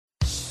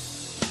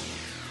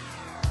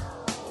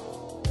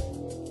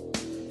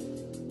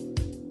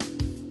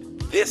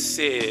This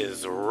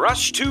is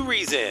Rush to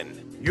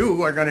Reason.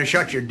 You are going to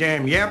shut your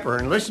damn yapper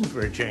and listen for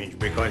a change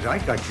because I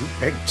got you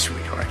pegged,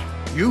 sweetheart.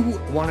 You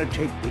want to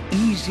take the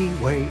easy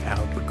way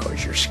out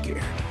because you're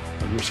scared.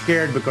 And you're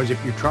scared because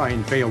if you try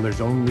and fail,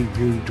 there's only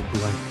you to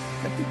blame.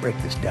 Let me break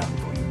this down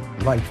for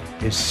you.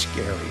 Life is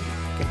scary.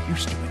 Get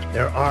used to it.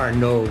 There are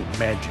no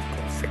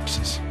magical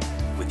fixes.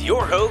 With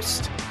your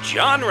host,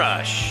 John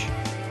Rush.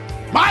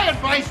 My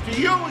advice to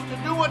you is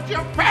to do what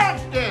your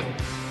parents did.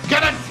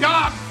 Get a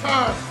job,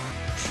 sir.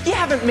 You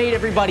haven't made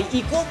everybody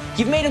equal.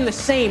 You've made them the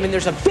same, and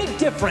there's a big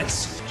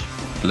difference.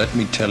 Let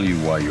me tell you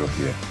why you're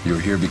here. You're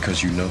here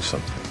because you know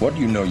something. What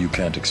you know you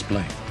can't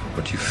explain,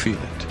 but you feel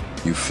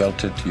it. You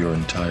felt it your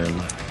entire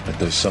life, that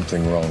there's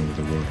something wrong with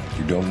the world.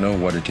 You don't know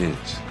what it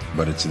is,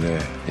 but it's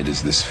there. It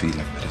is this feeling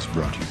that has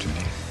brought you to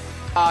me.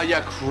 Are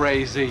you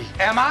crazy?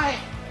 Am I?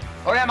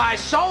 Or am I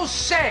so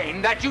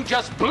sane that you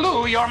just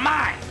blew your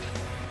mind?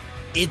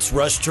 It's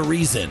Rush to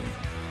Reason,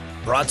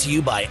 brought to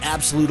you by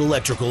Absolute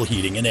Electrical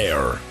Heating and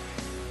Air.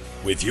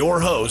 With your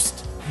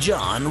host,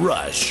 John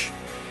Rush.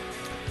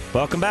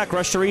 Welcome back,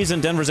 Rush to Reason,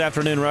 Denver's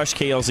Afternoon Rush,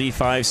 KLZ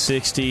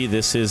 560.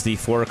 This is the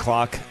 4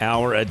 o'clock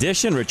hour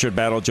edition. Richard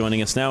Battle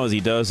joining us now as he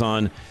does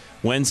on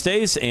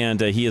Wednesdays, and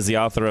he is the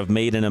author of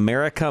Made in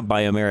America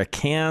by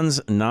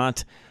Americans,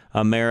 Not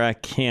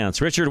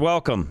Americans. Richard,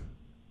 welcome.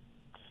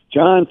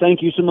 John,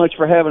 thank you so much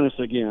for having us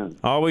again.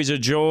 Always a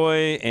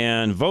joy,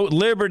 and vote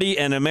liberty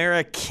and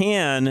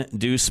American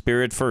do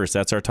spirit first.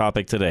 That's our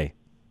topic today.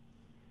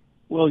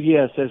 Well,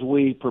 yes, as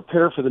we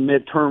prepare for the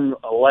midterm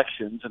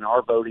elections, and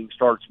our voting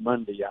starts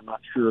Monday, I'm not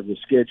sure of the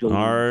schedule.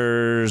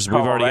 Ours, we've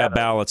already got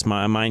ballots.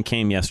 Mine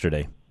came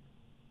yesterday.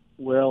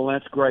 Well,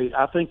 that's great.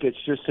 I think it's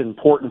just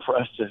important for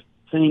us to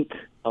think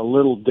a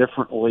little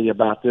differently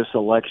about this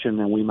election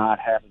than we might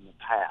have in the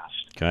past.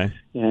 Okay.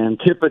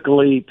 And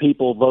typically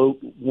people vote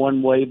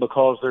one way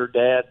because their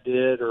dad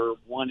did, or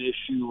one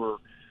issue, or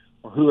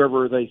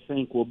whoever they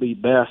think will be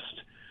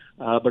best.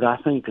 But I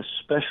think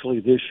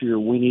especially this year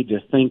we need to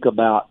think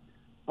about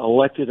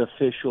elected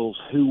officials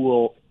who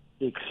will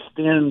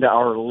extend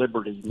our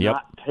liberty,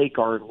 not take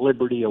our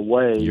liberty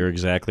away. You're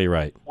exactly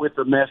right. With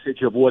the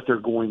message of what they're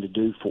going to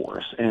do for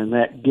us, and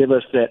that give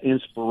us that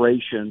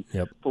inspiration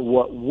for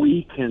what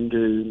we can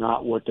do,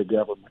 not what the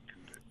government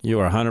can do. You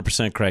are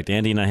 100% correct.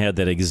 Andy and I had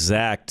that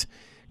exact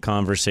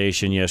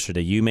conversation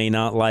yesterday. You may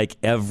not like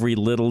every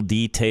little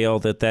detail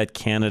that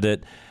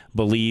candidate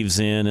believes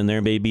in, and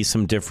there may be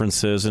some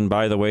differences. And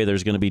by the way,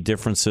 there's going to be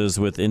differences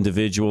with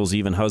individuals,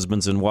 even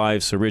husbands and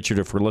wives. So, Richard,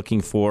 if we're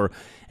looking for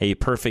a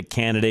perfect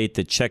candidate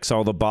that checks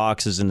all the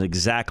boxes and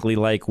exactly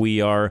like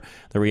we are,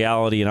 the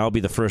reality, and I'll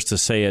be the first to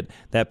say it,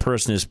 that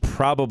person is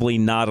probably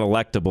not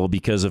electable,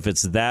 because if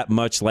it's that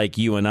much like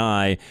you and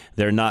I,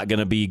 they're not going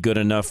to be good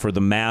enough for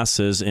the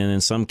masses. And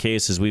in some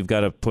cases, we've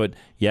got to put,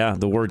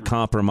 the word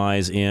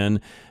compromise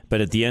in. But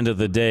at the end of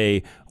the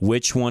day,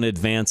 which one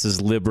advances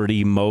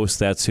liberty most,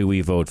 that's who we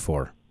vote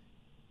for.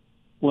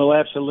 Well,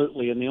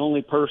 absolutely. And the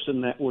only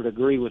person that would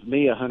agree with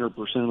me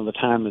 100% of the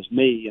time is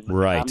me. And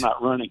right. I'm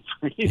not running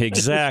for you.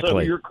 Exactly. So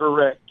you're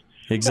correct.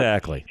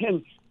 Exactly.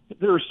 And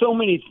there are so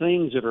many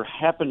things that are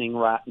happening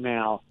right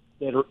now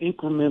that are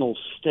incremental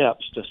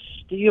steps to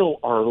steal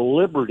our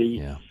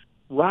liberty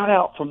right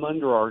out from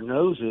under our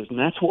noses. And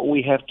that's what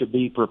we have to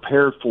be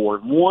prepared for.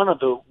 And one of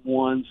the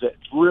ones that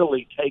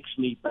really takes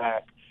me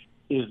back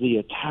is the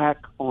attack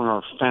on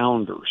our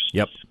founders.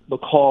 Yep.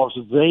 Because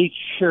they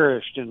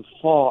cherished and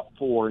fought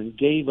for and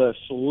gave us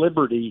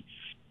liberty,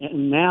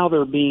 and now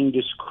they're being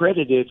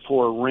discredited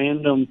for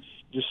random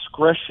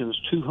discretions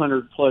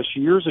 200-plus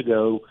years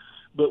ago.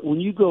 But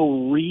when you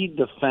go read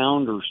the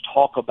founders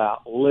talk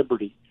about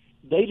liberty,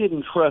 they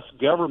didn't trust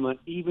government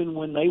even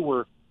when they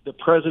were the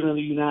President of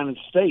the United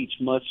States,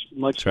 much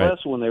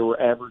less when they were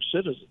average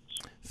citizens.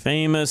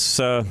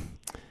 Famous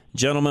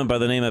gentleman by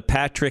the name of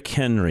Patrick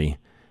Henry.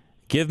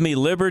 Give me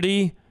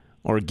liberty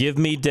or give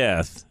me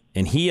death.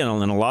 And he and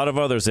a lot of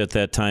others at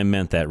that time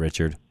meant that,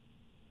 Richard.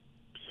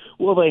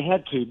 Well, they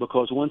had to,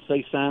 because once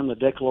they signed the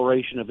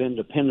Declaration of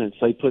Independence,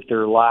 they put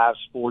their lives,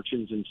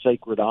 fortunes, and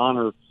sacred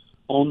honor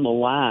on the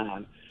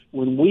line.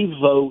 When we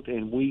vote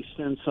and we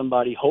send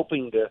somebody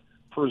hoping to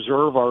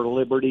preserve our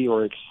liberty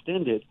or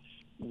extend it,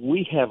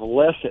 we have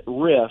less at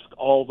risk,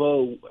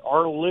 although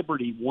our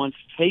liberty, once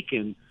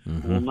taken,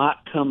 will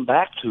not come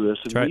back to us.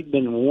 And we've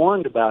been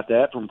warned about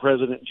that from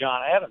President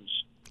John Adams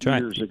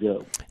years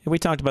ago. And we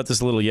talked about this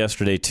a little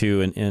yesterday,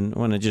 too, and I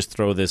want to just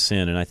throw this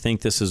in. And I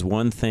think this is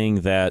one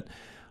thing that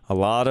a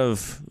lot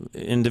of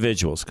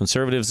individuals,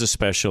 conservatives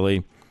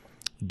especially,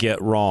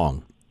 get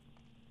wrong.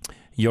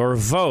 Your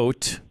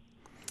vote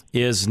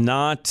is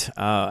not,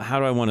 how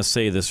do I want to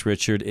say this,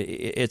 Richard?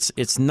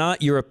 It's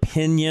not your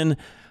opinion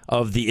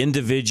of the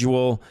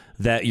individual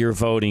that you're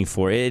voting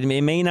for. It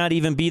may not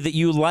even be that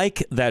you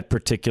like that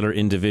particular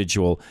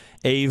individual.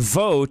 A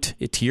vote,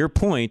 to your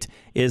point,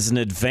 is an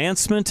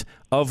advancement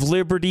of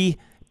liberty,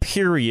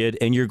 period,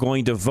 and you're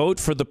going to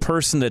vote for the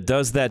person that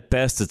does that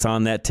best that's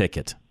on that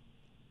ticket.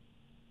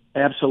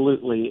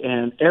 Absolutely.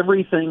 And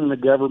everything the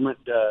government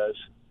does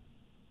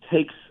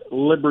takes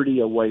liberty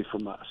away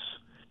from us.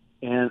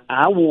 And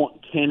I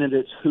want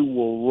candidates who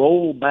will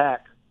roll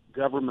back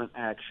government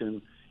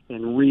action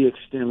and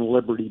re-extend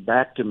liberty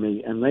back to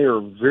me. And they are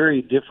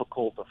very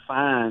difficult to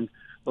find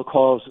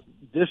because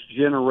this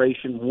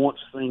generation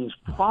wants things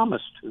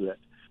promised to it.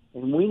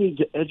 And we need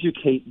to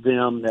educate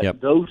them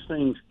that those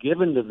things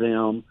given to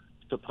them,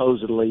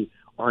 supposedly,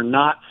 are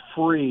not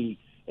free,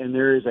 and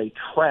there is a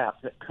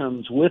trap that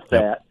comes with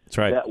that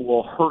that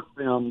will hurt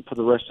them for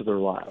the rest of their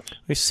lives.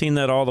 We've seen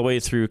that all the way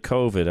through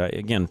COVID.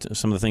 Again,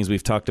 some of the things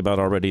we've talked about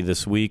already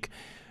this week,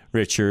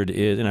 Richard,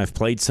 and I've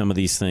played some of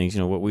these things,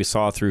 what we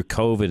saw through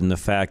COVID and the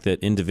fact that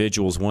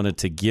individuals wanted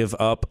to give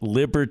up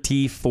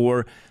liberty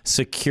for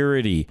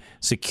security.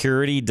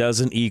 Security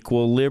doesn't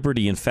equal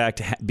liberty. In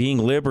fact, being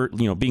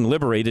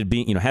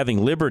liberated,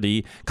 having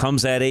liberty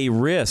comes at a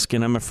risk.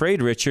 And I'm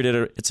afraid, Richard,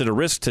 it's at a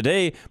risk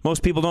today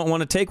most people don't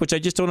want to take, which I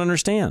just don't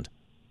understand.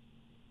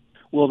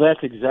 Well, that's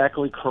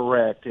exactly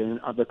correct.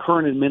 And the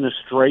current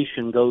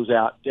administration goes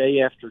out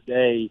day after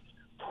day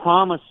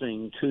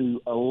promising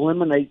to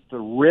eliminate the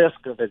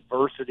risk of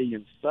adversity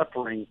and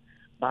suffering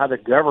by the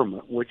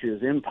government, which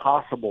is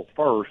impossible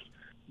first,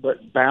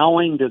 but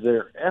bowing to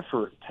their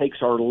effort takes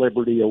our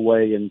liberty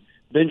away. And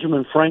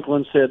Benjamin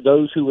Franklin said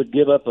those who would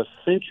give up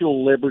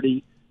essential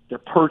liberty to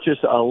purchase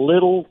a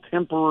little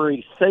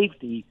temporary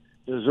safety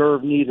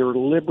deserve neither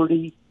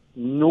liberty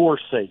nor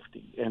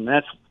safety. And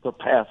that's the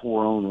path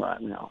we're on right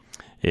now.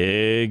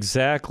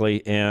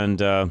 Exactly.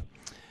 And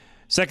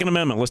Second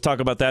Amendment, let's talk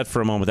about that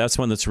for a moment. That's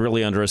one that's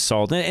really under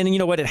assault. And you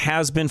know what? It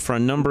has been for a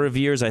number of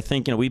years. I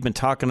think, we've been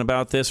talking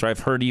about this, or I've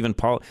heard even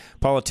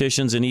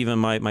politicians and even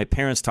my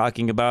parents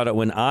talking about it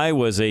when I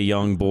was a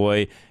young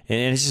boy,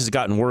 and it's just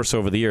gotten worse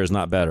over the years,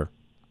 not better.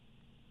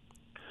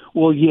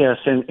 Well, yes,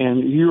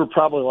 and you were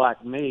probably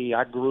like me.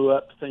 I grew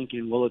up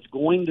thinking, well, it's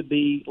going to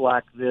be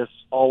like this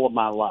all of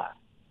my life.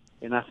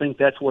 And I think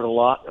that's what a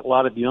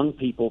lot of young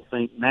people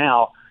think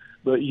now.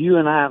 But you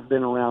and I have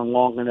been around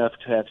long enough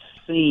to have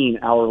seen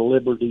our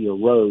liberty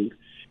erode.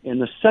 And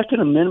the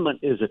Second Amendment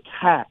is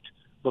attacked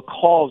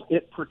because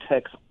it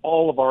protects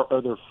all of our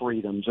other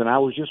freedoms. And I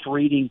was just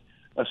reading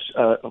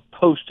a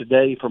post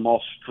today from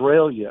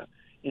Australia,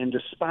 and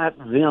despite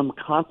them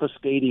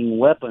confiscating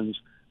weapons,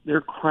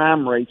 their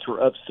crime rates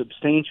are up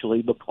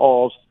substantially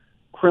because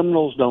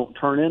criminals don't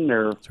turn in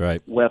their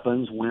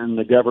weapons when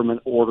the government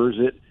orders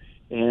it.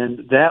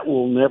 And that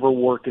will never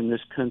work in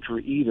this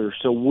country either.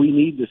 So we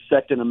need the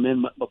Second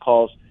Amendment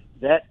because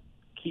that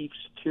keeps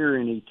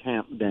tyranny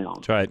tamped down.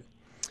 That's right.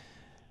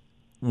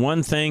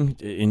 One thing,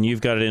 and you've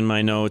got it in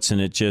my notes,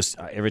 and it just,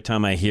 every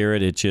time I hear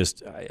it,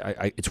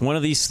 it's one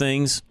of these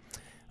things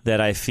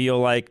that I feel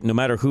like no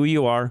matter who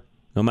you are,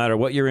 no matter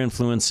what your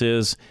influence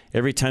is,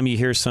 every time you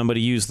hear somebody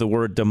use the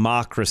word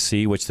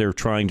democracy, which they're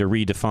trying to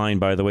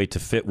redefine, by the way, to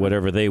fit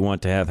whatever they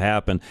want to have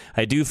happen,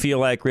 I do feel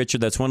like,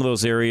 Richard, that's one of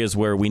those areas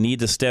where we need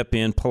to step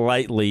in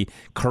politely,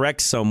 correct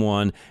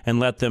someone,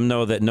 and let them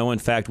know that, no, in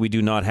fact, we do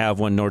not have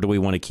one, nor do we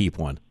want to keep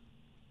one.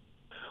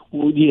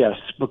 Well, yes,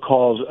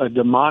 because a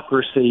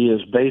democracy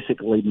is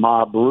basically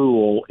mob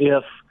rule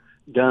if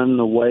done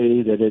the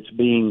way that it's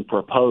being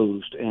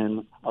proposed.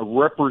 And a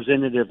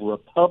representative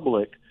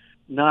republic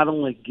not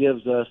only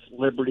gives us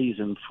liberties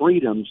and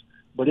freedoms,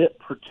 but it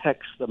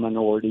protects the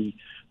minority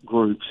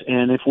groups.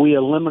 And if we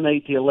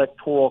eliminate the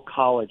Electoral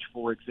College,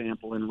 for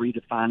example, in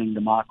redefining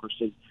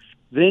democracy,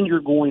 then you're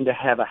going to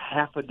have a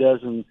half a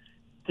dozen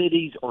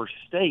cities or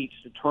states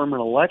determine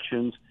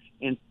elections,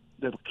 and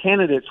the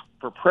candidates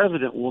for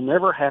president will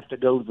never have to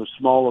go to the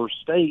smaller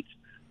states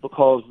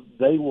because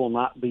they will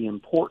not be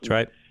important. That's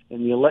right.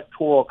 And the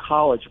Electoral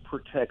College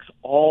protects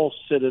all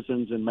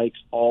citizens and makes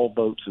all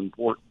votes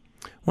important.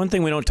 One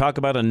thing we don't talk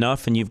about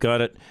enough, and you've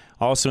got it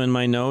also in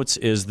my notes,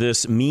 is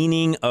this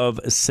meaning of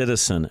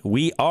citizen.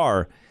 We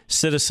are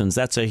citizens.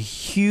 That's a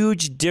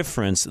huge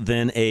difference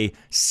than a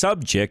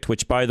subject,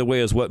 which, by the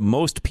way, is what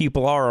most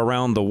people are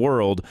around the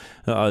world.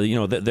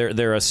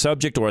 They're a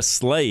subject or a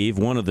slave,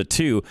 one of the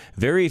two.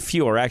 Very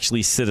few are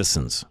actually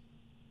citizens.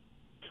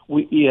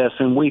 Yes,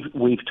 and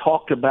we've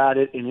talked about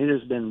it, and it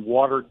has been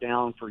watered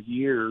down for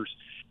years.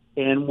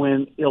 And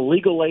when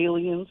illegal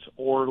aliens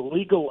or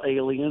legal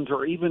aliens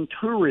or even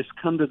tourists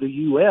come to the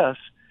U.S.,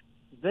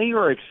 they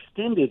are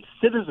extended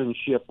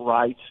citizenship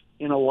rights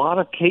in a lot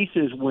of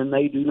cases when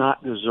they do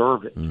not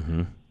deserve it.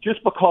 Mm-hmm.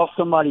 Just because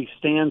somebody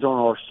stands on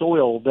our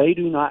soil, they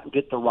do not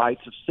get the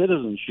rights of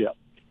citizenship.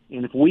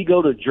 And if we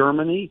go to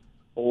Germany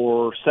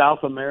or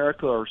South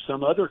America or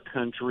some other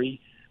country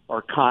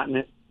or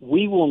continent,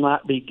 we will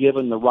not be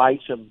given the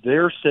rights of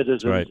their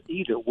citizens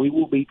either. We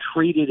will be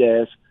treated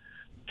as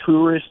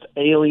tourist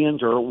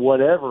aliens or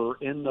whatever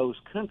in those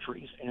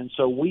countries. And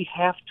so we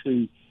have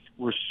to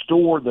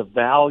restore the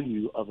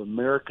value of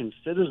American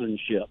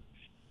citizenship.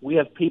 We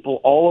have people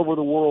all over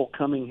the world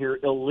coming here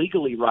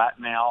illegally right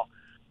now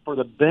for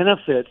the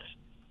benefits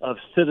of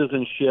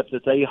citizenship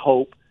that they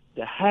hope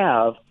to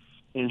have.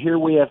 And here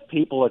we have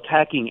people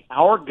attacking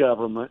our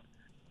government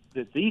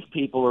that these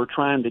people are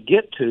trying to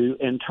get to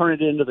and turn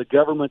it into the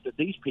government that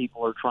these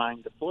people are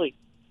trying to flee.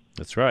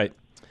 That's right.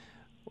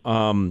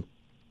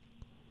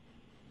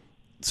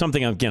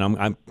 something,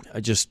 again, I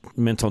just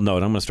mental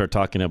note. I'm going to start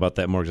talking about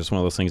that more. Just one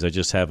of those things I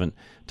just haven't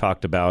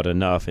talked about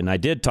enough. And I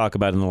did talk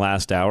about it in the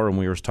last hour, and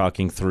we were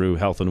talking through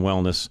Health and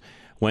Wellness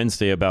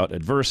Wednesday about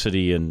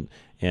adversity, and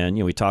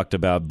we talked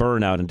about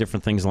burnout and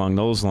different things along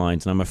those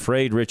lines. And I'm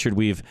afraid, Richard,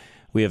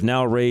 we have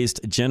now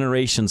raised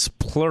generations,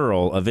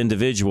 plural, of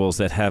individuals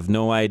that have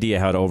no idea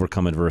how to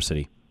overcome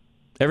adversity.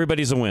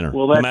 Everybody's a winner,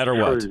 well, that's no matter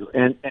true.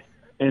 what.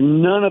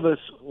 And none of us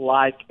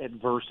like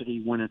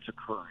adversity when it's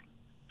occurring.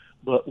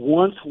 But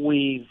once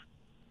we've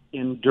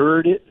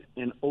endured it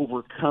and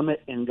overcome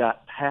it and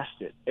got past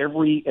it,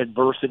 every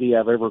adversity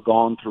I've ever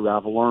gone through,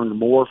 I've learned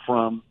more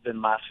from than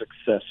my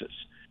successes.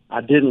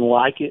 I didn't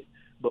like it,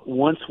 but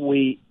once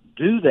we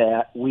do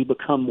that, we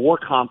become more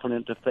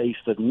confident to face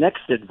the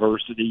next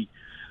adversity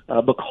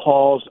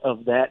because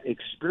of that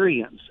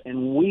experience.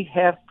 And we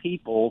have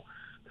people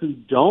who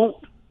don't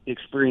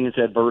experience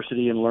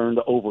adversity and learn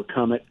to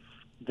overcome it.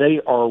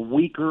 They are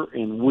weaker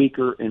and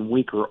weaker and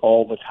weaker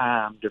all the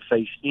time to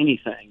face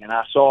anything. And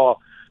I saw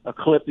a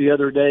clip the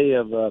other day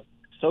of a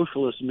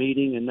socialist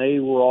meeting, and they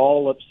were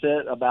all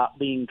upset about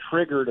being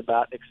triggered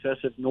about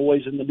excessive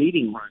noise in the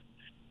meeting room.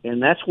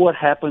 And that's what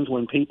happens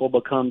when people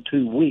become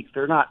too weak.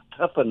 They're not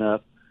tough enough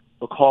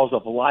because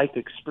of life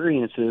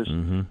experiences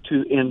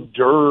to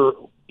endure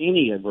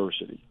any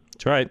adversity.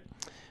 That's right.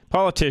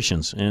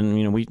 Politicians, and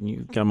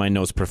you got my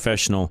notes,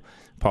 professional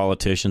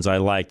politicians. I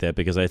like that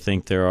because I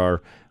think there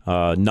are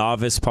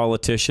novice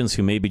politicians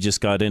who maybe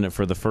just got in it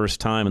for the first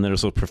time, and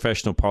there's those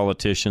professional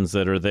politicians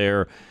that are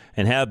there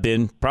and have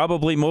been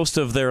probably most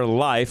of their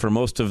life or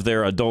most of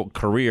their adult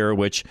career,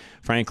 which,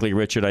 frankly,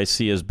 Richard, I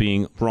see as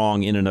being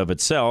wrong in and of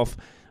itself.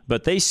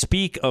 But they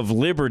speak of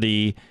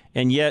liberty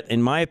and yet,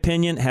 in my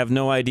opinion, have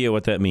no idea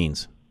what that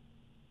means.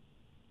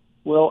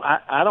 Well,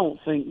 I don't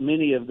think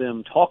many of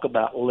them talk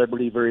about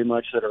liberty very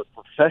much that are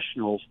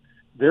professionals.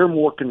 They're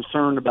more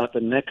concerned about the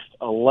next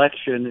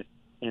election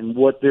and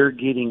what they're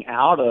getting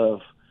out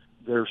of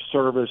their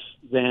service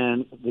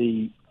than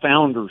the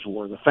founders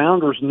were. The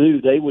founders knew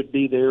they would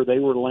be there. They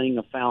were laying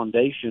a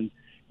foundation,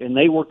 and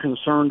they were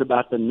concerned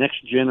about the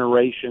next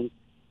generation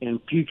and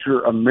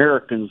future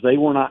Americans. They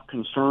were not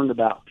concerned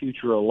about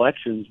future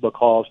elections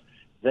because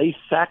they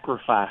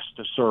sacrificed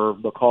to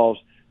serve because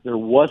there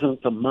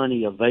wasn't the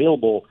money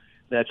available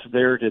that's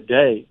there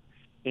today.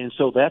 And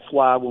so that's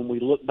why when we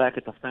look back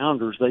at the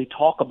founders, they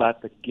talk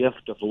about the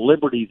gift of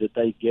liberty that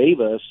they gave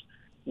us,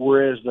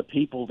 whereas the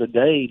people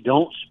today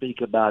don't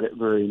speak about it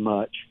very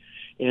much.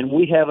 And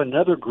we have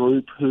another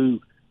group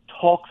who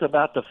talks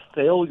about the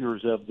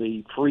failures of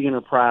the free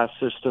enterprise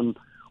system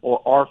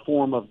or our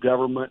form of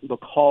government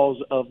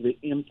because of the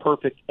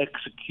imperfect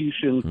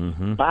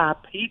execution by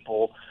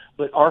people.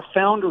 But our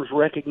founders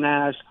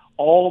recognize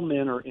all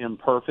men are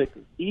imperfect,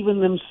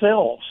 even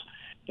themselves.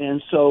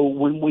 And so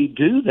when we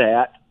do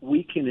that,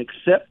 we can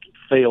accept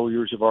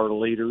failures of our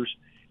leaders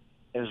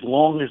as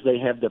long as they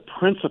have the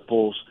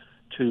principles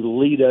to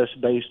lead us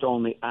based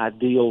on the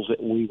ideals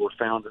that we were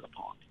founded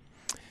upon.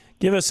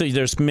 Give us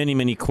there's many,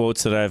 many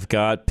quotes that I've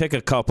got. Pick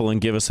a couple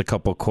and give us a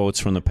couple quotes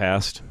from the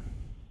past.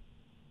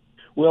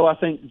 Well, I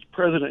think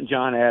President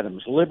John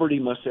Adams, liberty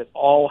must at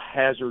all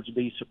hazards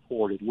be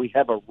supported. We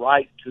have a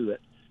right to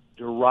it,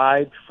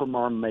 derived from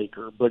our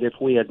Maker. But if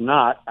we had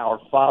not, our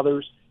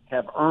fathers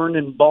have earned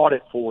and bought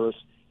it for us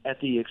at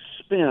the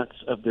expense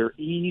of their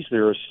ease,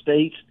 their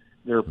estates,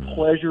 their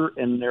pleasure,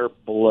 and their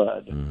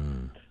blood.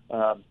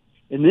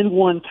 And then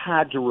one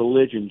tied to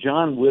religion.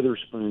 John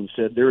Witherspoon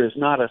said, there is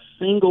not a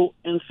single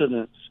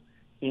incident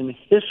in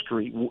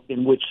history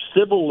in which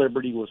civil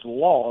liberty was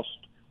lost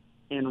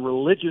and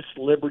religious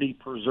liberty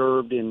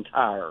preserved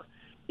entire.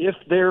 If,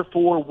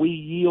 therefore, we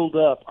yield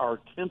up our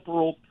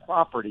temporal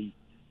property,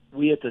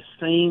 we at the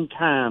same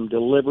time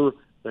deliver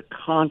the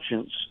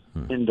conscience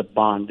into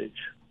bondage.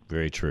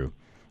 Very true.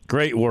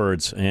 Great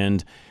words.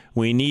 And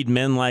we need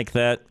men like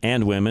that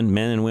and women,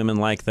 men and women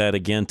like that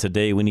again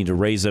today. We need to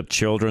raise up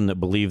children that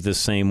believe the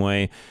same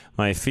way.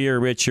 My fear,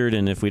 Richard,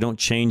 and if we don't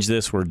change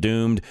this, we're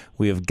doomed.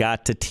 We have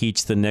got to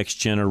teach the next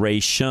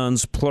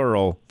generations,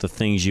 plural, the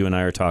things you and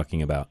I are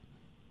talking about.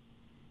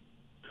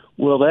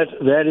 Well,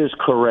 that is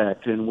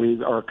correct,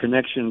 and our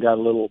connection got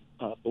a little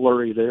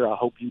blurry there. I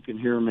hope you can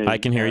hear me. I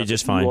can hear you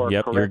just fine.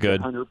 Yep, you're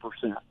good.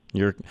 100%.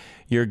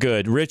 You're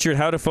good. Richard,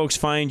 how do folks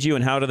find you,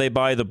 and how do they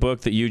buy the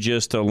book that you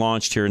just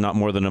launched here not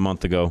more than a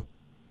month ago?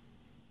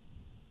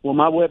 Well,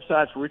 my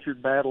website's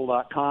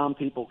richardbattle.com.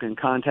 People can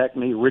contact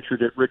me,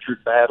 Richard at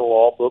Richard Battle.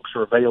 All books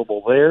are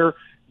available there.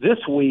 This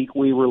week,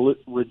 we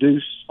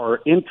introduced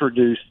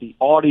the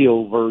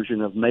audio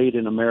version of Made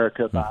in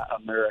America by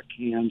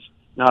Americans,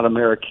 not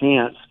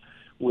Americans,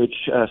 which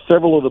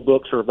several of the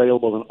books are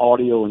available in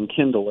audio and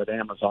Kindle at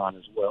Amazon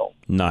as well.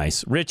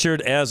 Nice.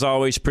 Richard, as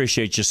always,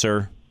 appreciate you,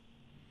 sir.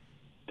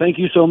 Thank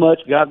you so much.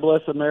 God bless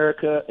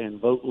America,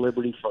 and vote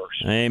liberty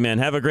first. Amen.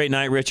 Have a great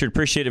night, Richard.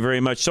 Appreciate it very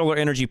much. Solar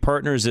Energy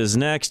Partners is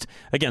next.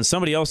 Again,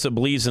 somebody else that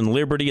believes in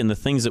liberty and the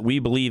things that we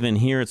believe in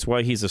here. It's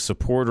why he's a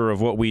supporter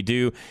of what we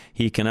do.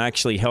 He can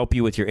actually help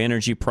you with your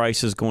energy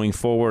prices going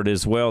forward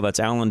as well.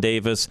 That's Alan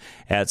Davis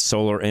at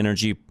Solar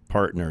Energy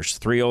Partners.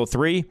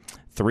 303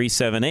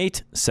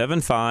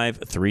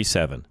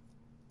 888-378-7537.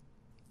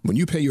 When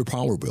you pay your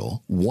power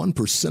bill,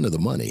 1% of the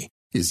money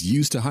is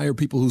used to hire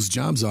people whose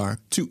jobs are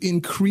to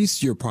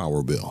increase your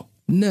power bill.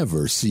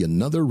 Never see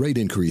another rate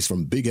increase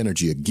from Big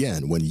Energy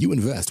again when you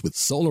invest with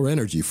solar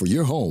energy for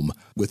your home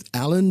with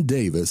Alan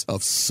Davis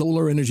of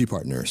Solar Energy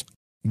Partners.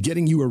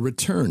 Getting you a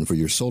return for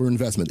your solar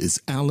investment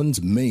is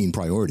Alan's main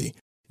priority.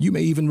 You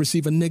may even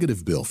receive a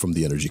negative bill from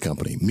the energy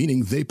company,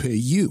 meaning they pay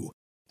you.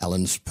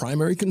 Alan's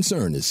primary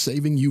concern is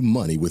saving you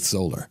money with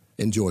solar.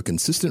 Enjoy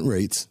consistent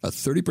rates, a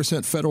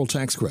 30% federal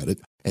tax credit,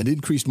 and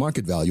increased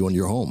market value on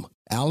your home.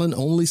 Alan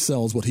only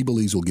sells what he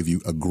believes will give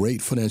you a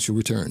great financial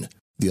return.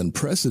 The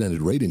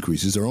unprecedented rate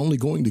increases are only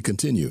going to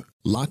continue.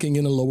 Locking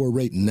in a lower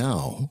rate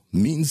now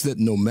means that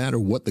no matter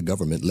what the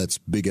government lets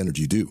Big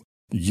Energy do,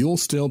 you'll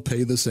still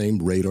pay the same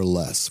rate or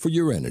less for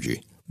your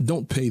energy.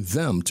 Don't pay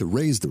them to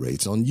raise the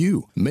rates on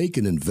you. Make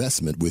an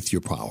investment with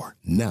your power.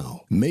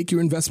 Now, make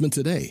your investment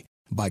today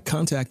by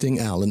contacting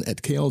Alan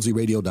at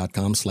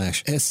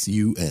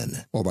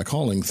klzradio.com/SUN or by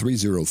calling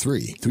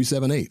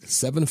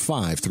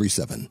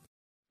 303-378-7537.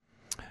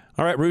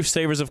 All right, Roof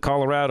Savers of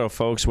Colorado,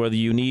 folks, whether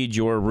you need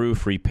your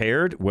roof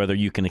repaired, whether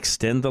you can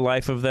extend the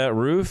life of that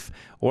roof,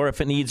 or if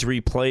it needs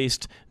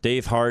replaced,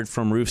 Dave Hart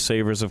from Roof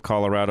Savers of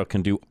Colorado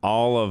can do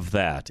all of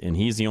that, and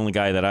he's the only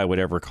guy that I would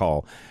ever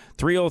call.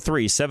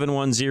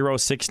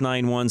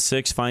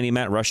 303-710-6916. Find him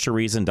at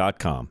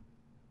rushtoreason.com.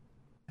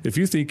 If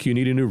you think you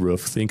need a new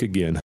roof, think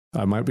again.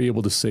 I might be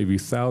able to save you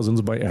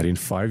thousands by adding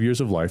 5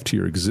 years of life to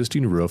your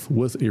existing roof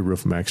with a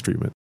Roof Max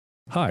treatment.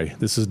 Hi,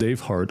 this is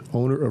Dave Hart,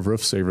 owner of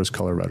Roof Savers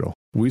Colorado.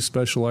 We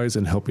specialize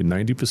in helping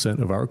 90%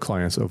 of our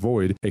clients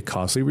avoid a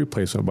costly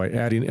replacement by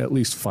adding at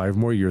least 5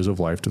 more years of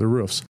life to the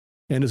roofs,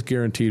 and is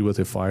guaranteed with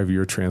a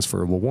 5-year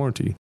transferable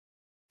warranty.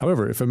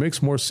 However, if it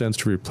makes more sense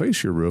to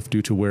replace your roof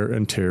due to wear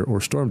and tear or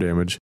storm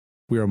damage,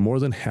 we are more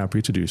than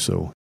happy to do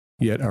so.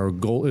 Yet our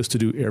goal is to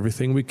do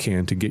everything we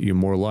can to get you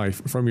more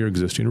life from your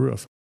existing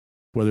roof,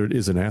 whether it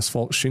is an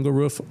asphalt shingle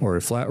roof or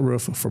a flat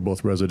roof for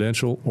both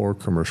residential or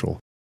commercial.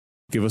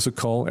 Give us a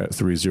call at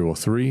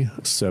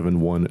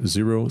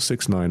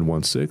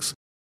 303-710-6916.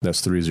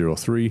 That's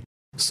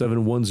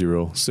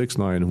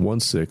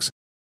 303-710-6916.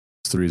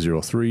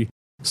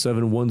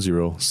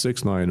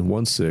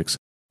 303-710-6916.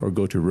 Or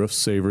go to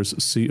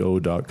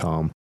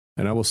roofsaversco.com,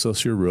 and I will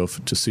assess your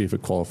roof to see if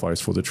it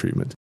qualifies for the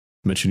treatment.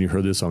 Mention you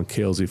heard this on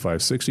KLZ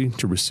 560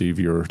 to receive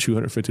your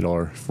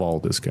 $250 fall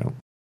discount.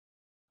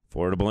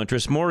 Affordable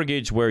Interest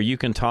Mortgage, where you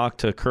can talk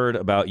to Kurt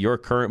about your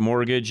current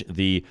mortgage,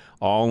 the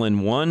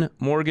all-in-one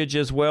mortgage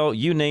as well.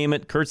 You name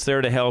it, Kurt's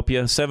there to help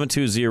you.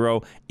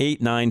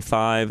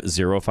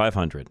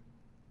 720-895-0500.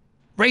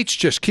 Rates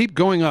just keep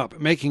going up,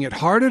 making it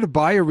harder to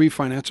buy or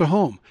refinance a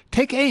home.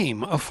 Take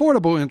AIM,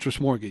 Affordable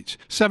Interest Mortgage,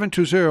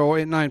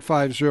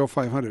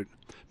 720-895-0500.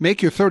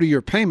 Make your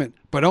 30-year payment,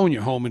 but own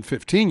your home in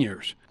 15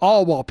 years,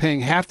 all while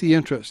paying half the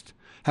interest.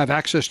 Have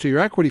access to your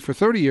equity for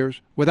 30 years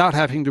without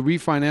having to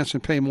refinance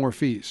and pay more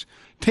fees.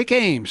 Take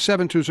AIM,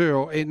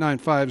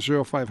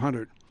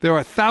 720-895-0500. There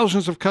are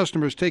thousands of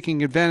customers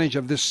taking advantage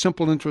of this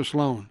simple interest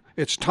loan.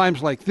 It's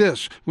times like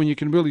this when you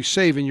can really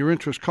save in your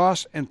interest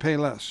costs and pay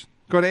less.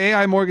 Go to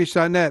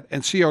AImortgage.net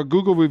and see our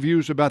Google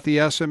reviews about the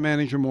Asset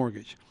Manager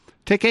Mortgage.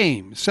 Take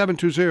AIM,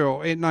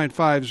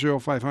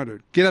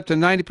 720-895-0500. Get up to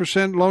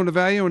 90% loan to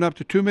value and up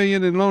to $2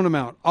 million in loan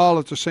amount, all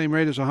at the same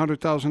rate as a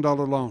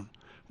 $100,000 loan.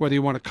 Whether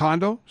you want a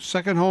condo,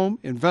 second home,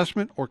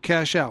 investment, or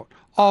cash out,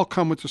 all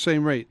come with the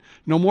same rate.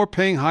 No more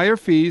paying higher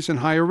fees and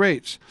higher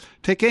rates.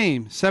 Take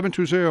AIM,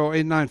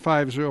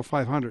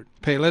 720-895-0500.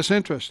 Pay less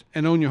interest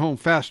and own your home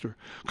faster.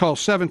 Call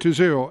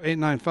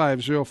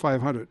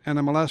 720-895-0500.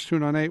 NMLS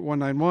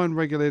 298191,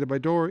 regulated by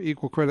DORA,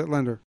 equal credit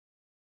lender.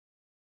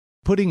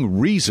 Putting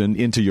reason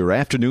into your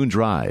afternoon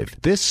drive.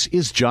 This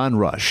is John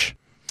Rush.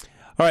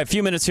 All right, a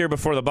few minutes here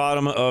before the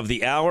bottom of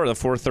the hour, the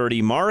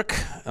 4:30 mark.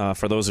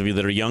 For those of you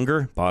that are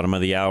younger, bottom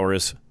of the hour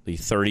is the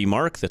 30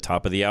 mark. The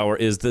top of the hour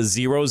is the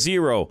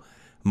 00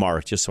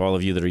 mark. Just so all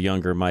of you that are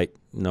younger might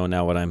know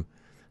now what I'm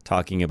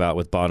talking about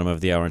with bottom of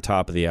the hour and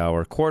top of the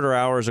hour. Quarter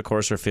hours, of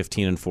course, are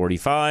 15 and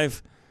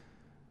 45.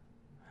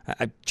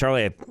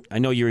 Charlie, I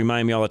know you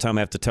remind me all the time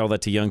I have to tell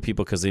that to young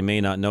people because they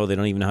may not know. They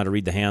don't even know how to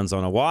read the hands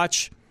on a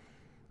watch.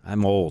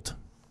 I'm old.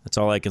 That's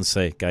all I can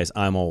say, guys.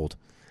 I'm old.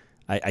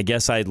 I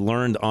guess I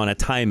learned on a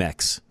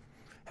Timex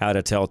how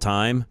to tell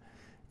time.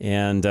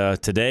 And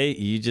today,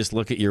 you just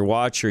look at your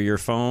watch or your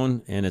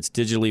phone, and it's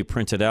digitally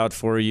printed out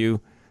for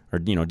you, or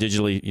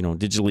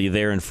digitally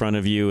there in front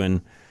of you,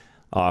 and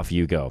off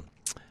you go.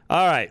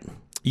 All right,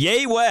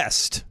 Ye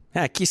West.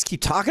 I just keep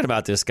talking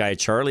about this guy,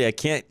 Charlie. I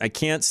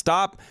can't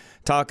stop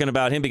talking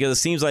about him because it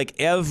seems like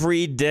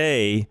every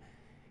day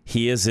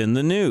he is in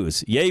the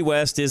news. Ye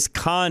West is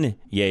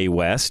Kanye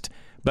West,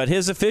 but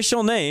his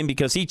official name,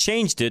 because he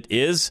changed it,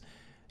 is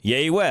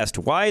Ye West.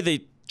 Why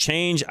the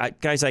change?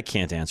 Guys, I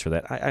can't answer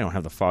that. I don't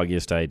have the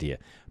foggiest idea.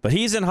 But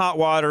he's in hot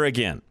water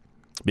again,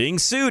 being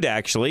sued,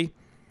 actually,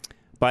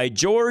 by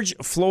George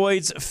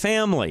Floyd's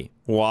family.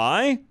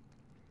 Why?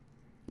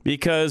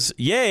 Because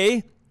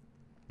Ye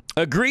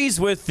agrees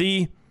with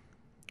the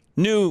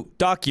new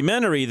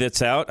documentary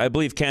that's out. I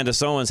believe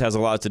Candace Owens has a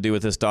lot to do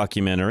with this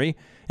documentary.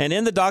 And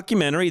in the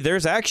documentary,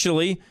 there's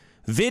actually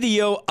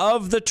video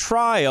of the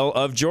trial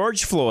of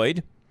George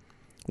Floyd,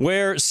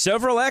 where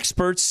several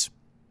experts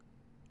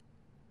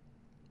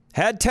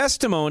had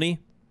testimony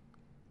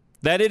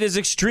that it is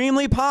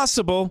extremely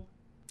possible,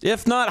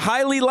 if not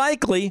highly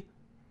likely,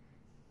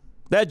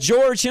 that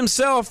George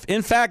himself,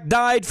 in fact,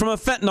 died from a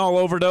fentanyl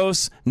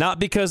overdose, not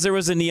because there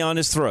was a knee on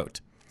his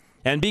throat.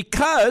 And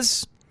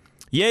because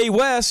Ye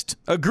West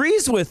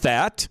agrees with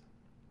that,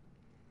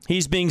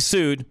 he's being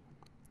sued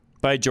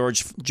by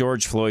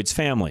George Floyd's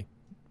family.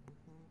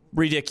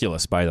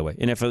 Ridiculous, by the way.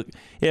 And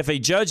if a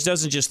judge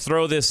doesn't just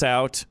throw this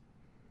out,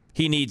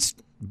 he needs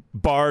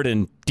barred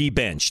and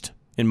debenched,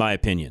 in my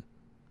opinion.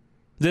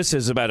 This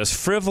is about as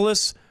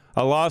frivolous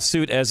a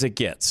lawsuit as it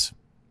gets.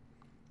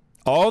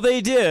 All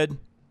they did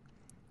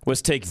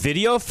was take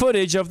video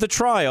footage of the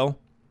trial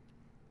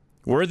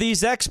where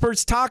these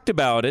experts talked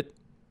about it,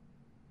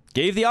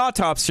 gave the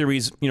autopsy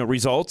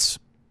results,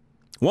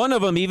 one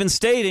of them even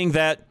stating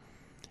that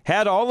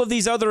had all of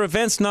these other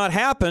events not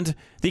happened,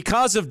 the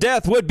cause of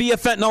death would be a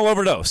fentanyl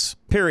overdose,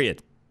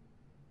 period.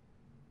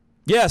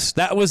 Yes,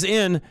 that was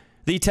in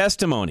the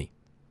testimony.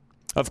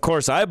 Of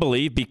course, I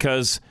believe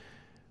because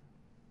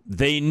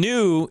they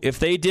knew if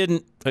they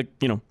didn't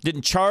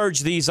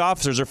charge these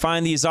officers or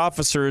find these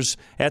officers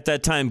at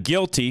that time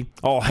guilty,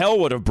 all hell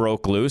would have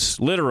broke loose,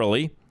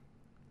 literally.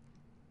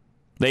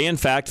 They, in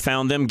fact,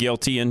 found them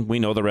guilty, and we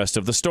know the rest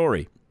of the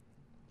story.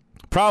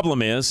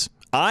 Problem is,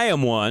 I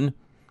am one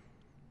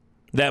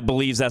that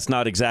believes that's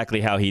not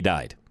exactly how he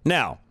died.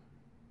 Now,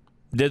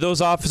 did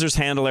those officers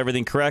handle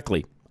everything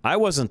correctly? I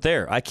wasn't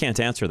there. I can't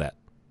answer that.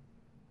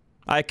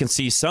 I can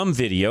see some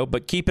video,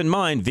 but keep in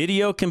mind,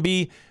 video can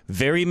be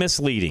very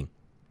misleading.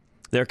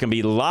 There can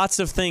be lots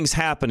of things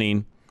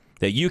happening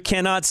that you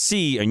cannot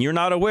see and you're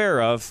not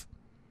aware of,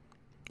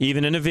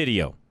 even in a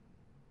video.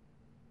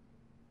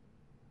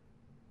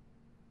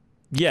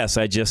 Yes,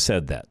 I just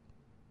said that.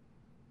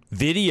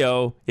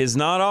 Video is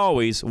not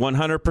always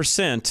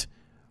 100%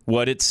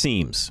 what it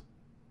seems.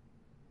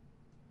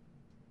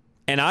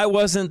 And I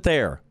wasn't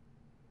there.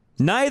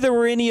 Neither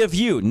were any of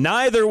you.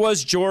 Neither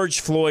was George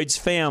Floyd's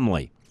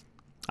family.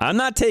 I'm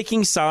not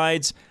taking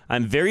sides.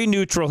 I'm very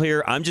neutral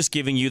here. I'm just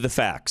giving you the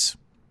facts,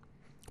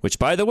 which,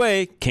 by the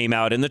way, came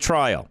out in the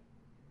trial,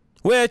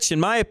 which, in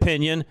my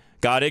opinion,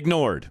 got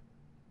ignored.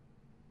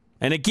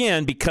 And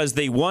again, because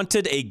they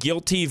wanted a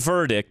guilty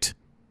verdict,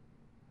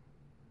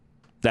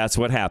 that's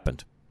what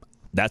happened.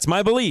 That's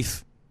my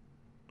belief.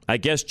 I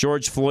guess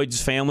George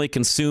Floyd's family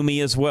can sue me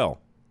as well.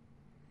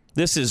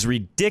 This is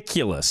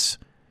ridiculous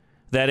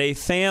that a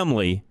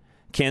family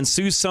can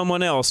sue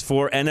someone else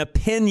for an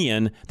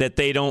opinion that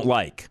they don't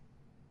like.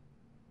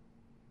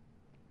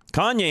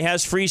 Kanye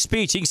has free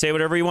speech. He can say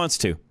whatever he wants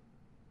to.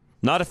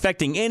 Not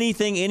affecting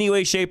anything, any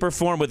way, shape, or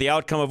form with the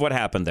outcome of what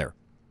happened there.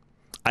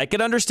 I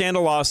could understand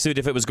a lawsuit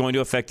if it was going to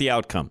affect the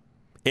outcome.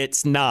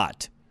 It's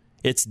not.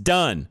 It's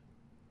done.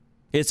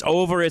 It's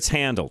over. It's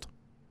handled.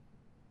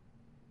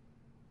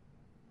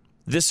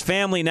 This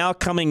family now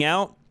coming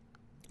out,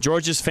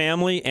 George's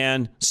family,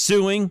 and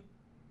suing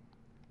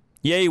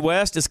Ye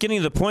West, it's getting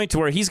to the point to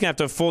where he's going to have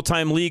to have a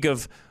full-time league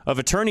of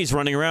attorneys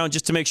running around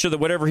just to make sure that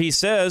whatever he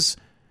says,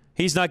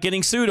 he's not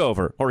getting sued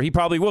over, or he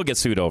probably will get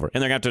sued over,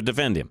 and they're going to have to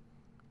defend him.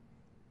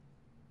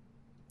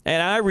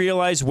 And I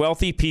realize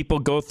wealthy people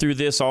go through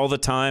this all the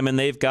time, and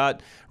they've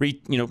got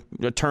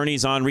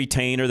attorneys on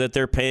retainer that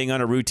they're paying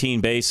on a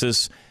routine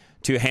basis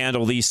to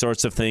handle these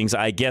sorts of things.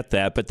 I get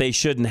that, but they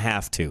shouldn't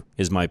have to,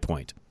 is my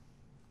point.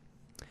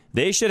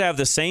 They should have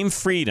the same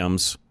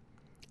freedoms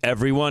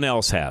everyone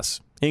else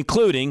has,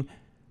 including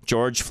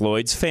George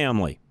Floyd's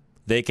family.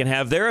 They can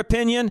have their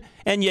opinion,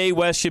 and Ye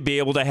West should be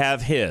able to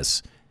have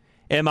his.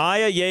 Am I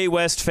a Ye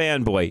West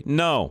fanboy?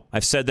 No.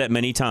 I've said that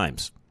many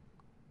times.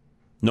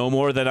 No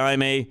more than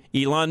I'm a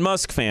Elon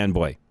Musk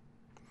fanboy.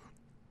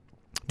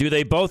 Do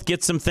they both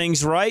get some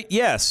things right?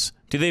 Yes.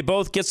 Do they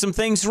both get some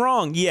things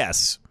wrong?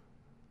 Yes.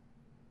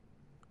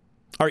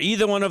 Are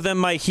either one of them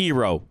my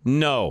hero?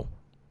 No.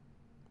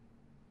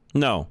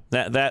 No.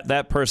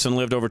 That person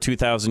lived over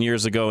 2,000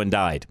 years ago and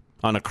died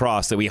on a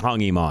cross that we hung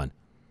him on.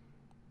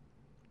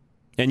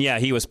 And yeah,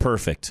 he was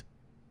perfect.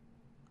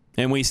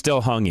 And we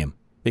still hung him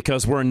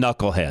because we're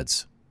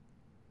knuckleheads.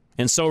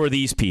 And so are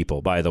these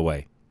people, by the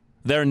way.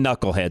 They're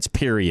knuckleheads,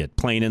 period,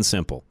 plain and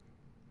simple.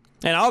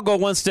 And I'll go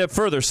one step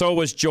further. So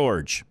was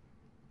George.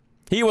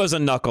 He was a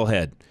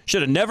knucklehead.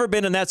 Should have never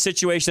been in that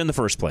situation in the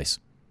first place.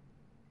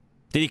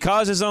 Did he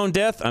cause his own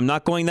death? I'm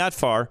not going that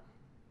far.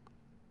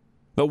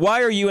 But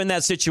why are you in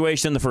that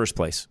situation in the first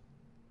place?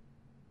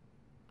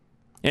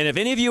 And if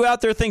any of you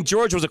out there think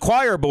George was a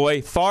choir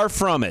boy, far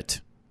from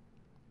it.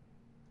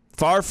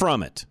 Far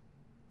from it.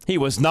 He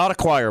was not a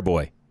choir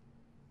boy.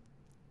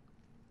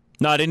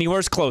 Not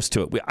anywhere close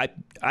to it.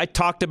 I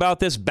talked about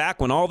this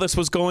back when all this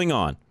was going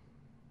on.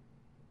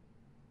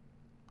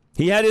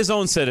 He had his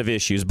own set of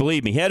issues.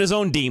 Believe me, he had his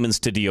own demons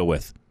to deal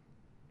with.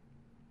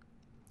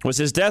 Was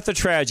his death a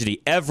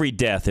tragedy? Every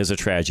death is a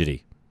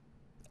tragedy.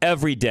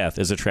 Every death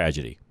is a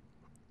tragedy.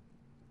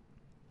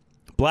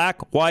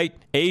 Black, white,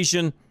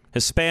 Asian,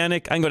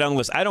 Hispanic. I can go down the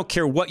list. I don't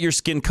care what your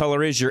skin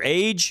color is, your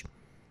age,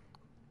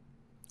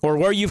 or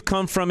where you've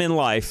come from in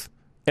life.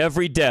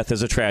 Every death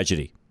is a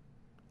tragedy.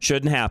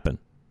 Shouldn't happen.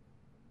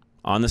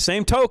 On the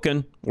same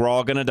token, we're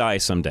all going to die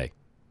someday.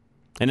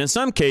 And in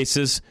some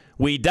cases,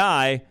 we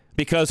die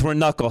because we're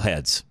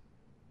knuckleheads.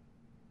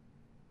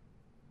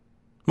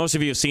 Most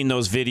of you have seen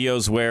those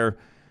videos where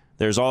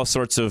there's all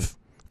sorts of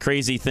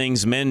crazy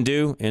things men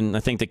do, and I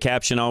think the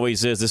caption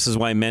always is, this is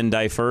why men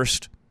die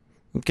first,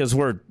 because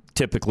we're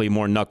typically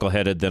more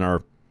knuckleheaded than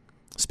our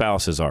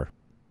spouses are.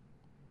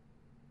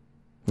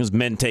 Because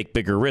men take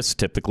bigger risks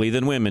typically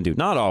than women do.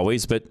 Not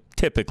always, but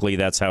typically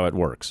that's how it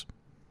works.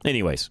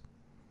 Anyways,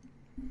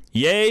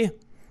 Ye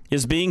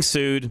is being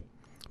sued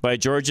by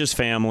George's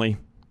family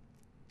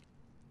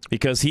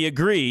because he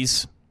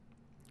agrees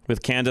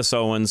with Candace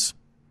Owens'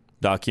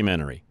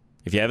 documentary.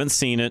 If you haven't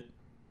seen it,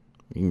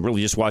 you can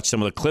really just watch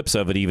some of the clips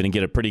of it even and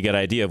get a pretty good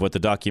idea of what the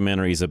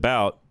documentary is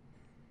about.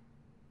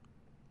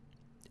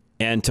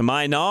 And to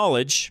my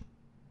knowledge,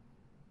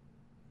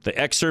 the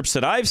excerpts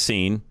that I've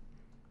seen,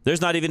 there's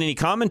not even any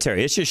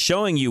commentary. It's just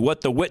showing you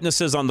what the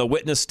witnesses on the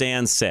witness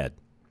stand said.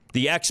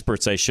 The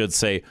experts, I should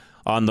say,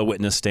 on the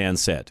witness stand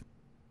said.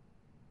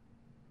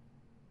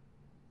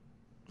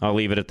 I'll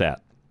leave it at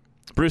that.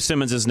 Bruce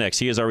Simmons is next.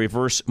 He is our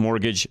reverse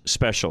mortgage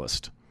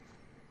specialist.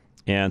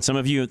 And some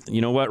of you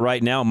know what,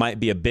 right now might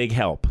be a big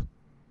help.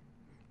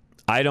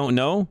 I don't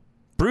know.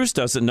 Bruce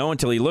doesn't know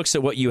until he looks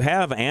at what you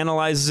have,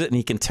 analyzes it, and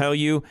he can tell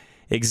you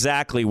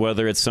exactly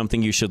whether it's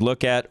something you should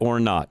look at or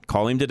not.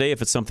 Call him today if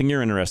it's something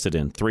you're interested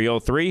in.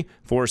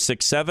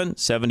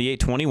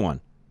 303-467-7821.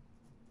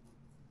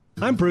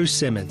 I'm Bruce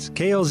Simmons,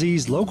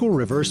 KLZ's local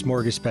reverse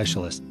mortgage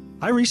specialist.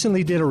 I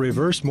recently did a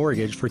reverse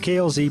mortgage for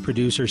KLZ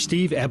producer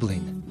Steve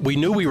Ebling. We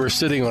knew we were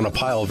sitting on a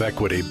pile of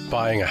equity,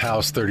 buying a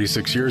house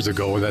 36 years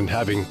ago and then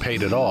having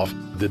paid it off.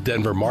 The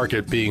Denver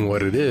market being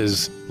what it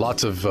is,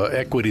 lots of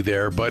equity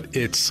there, but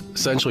it's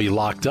essentially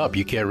locked up.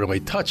 You can't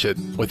really touch it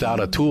without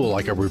a tool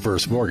like a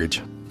reverse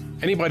mortgage.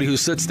 Anybody who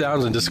sits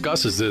down and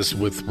discusses this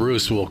with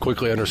Bruce will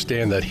quickly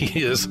understand that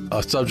he is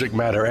a subject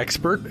matter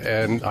expert,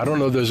 and I don't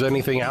know if there's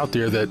anything out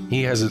there that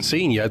he hasn't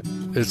seen yet.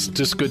 It's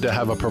just good to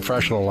have a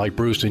professional like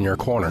Bruce in your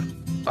corner.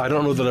 I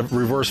don't know that a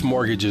reverse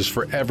mortgage is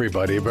for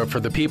everybody, but for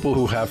the people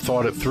who have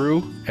thought it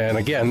through, and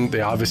again,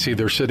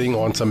 they're sitting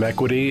on some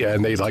equity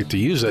and they'd like to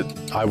use it,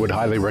 I would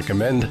highly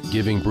recommend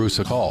giving Bruce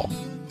a call.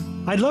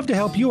 I'd love to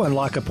help you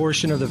unlock a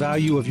portion of the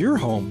value of your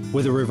home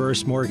with a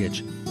reverse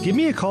mortgage. Give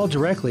me a call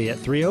directly at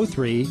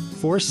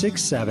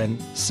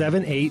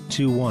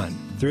 303-467-7821.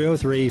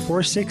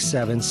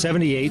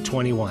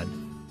 303-467-7821.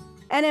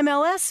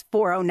 NMLS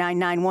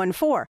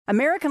 409914.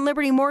 American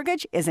Liberty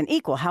Mortgage is an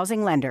equal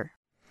housing lender.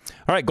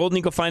 All right, Golden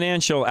Eagle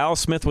Financial. Al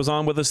Smith was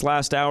on with us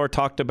last hour,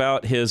 talked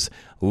about his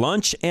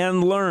Lunch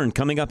and Learn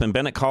coming up in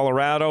Bennett,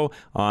 Colorado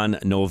on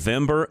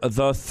November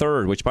the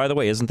 3rd, which, by the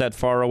way, isn't that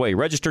far away.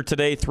 Register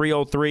today,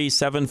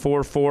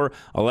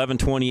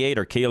 303-744-1128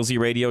 or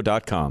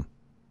klzradio.com.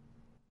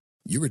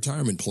 Your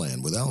retirement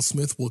plan with Al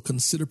Smith will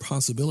consider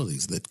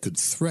possibilities that could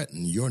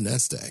threaten your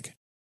nest egg.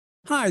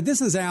 Hi,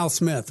 this is Al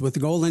Smith with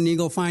Golden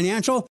Eagle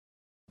Financial.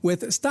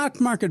 With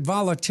stock market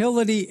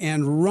volatility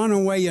and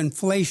runaway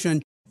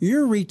inflation,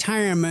 your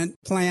retirement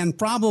plan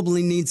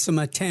probably needs some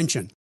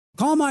attention.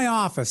 Call my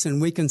office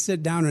and we can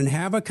sit down and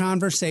have a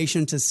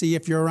conversation to see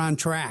if you're on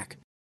track.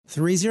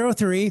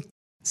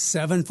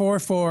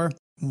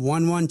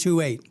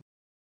 303-744-1128.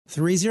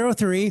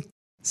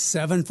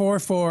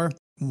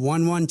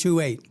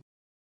 303-744-1128.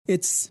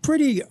 It's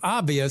pretty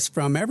obvious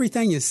from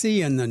everything you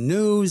see in the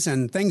news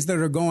and things that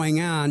are going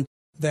on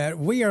that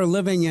we are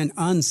living in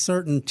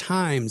uncertain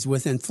times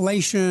with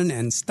inflation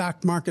and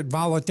stock market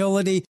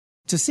volatility.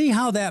 To see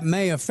how that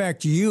may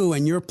affect you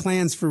and your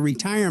plans for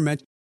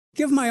retirement,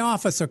 give my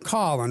office a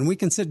call and we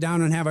can sit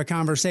down and have a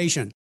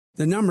conversation.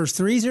 The number's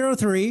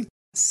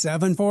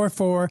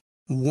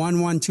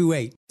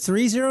 303-744-1128.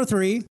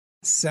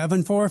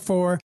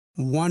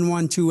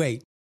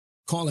 303-744-1128.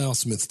 Call Al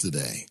Smith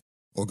today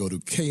or go to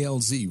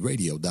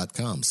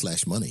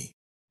klzradio.com/money.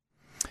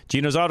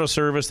 Gino's Auto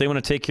Service, they want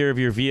to take care of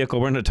your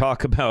vehicle. We're going to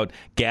talk about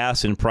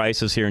gas and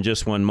prices here in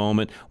just one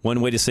moment.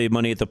 One way to save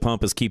money at the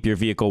pump is keep your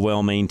vehicle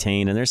well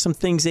maintained. And there's some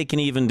things they can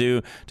even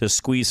do to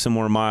squeeze some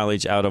more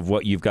mileage out of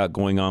what you've got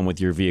going on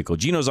with your vehicle.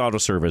 Gino's Auto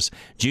Service.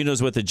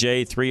 Gino's with a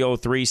J,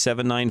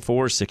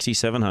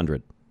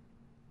 303-794-6700.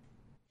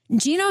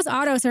 Gino's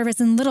Auto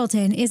Service in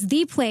Littleton is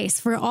the place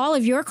for all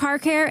of your car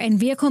care and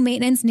vehicle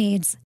maintenance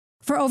needs.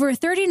 For over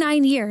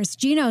 39 years,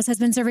 Gino's has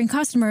been serving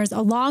customers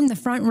along the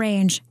Front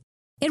Range.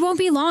 It won't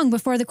be long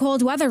before the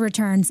cold weather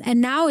returns,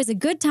 and now is a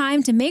good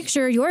time to make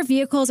sure your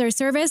vehicles are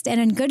serviced and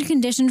in good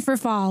condition for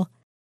fall.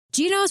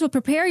 Gino's will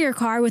prepare your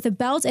car with a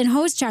belt and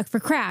hose check for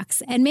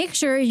cracks and make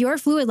sure your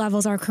fluid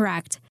levels are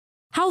correct.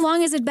 How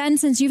long has it been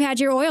since you've had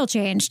your oil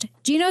changed?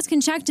 Gino's can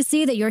check to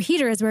see that your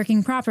heater is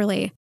working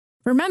properly.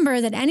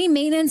 Remember that any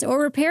maintenance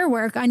or repair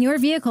work on your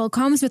vehicle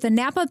comes with a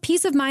Napa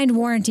Peace of Mind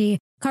warranty,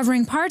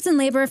 covering parts and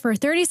labor for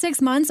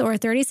 36 months or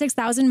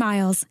 36,000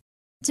 miles.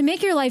 To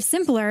make your life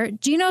simpler,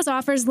 Geno's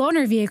offers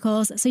loaner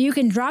vehicles so you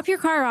can drop your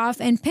car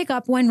off and pick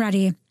up when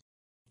ready.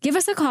 Give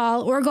us a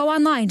call or go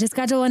online to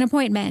schedule an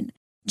appointment.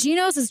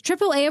 Geno's is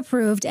AAA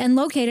approved and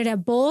located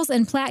at Bowles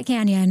and Platte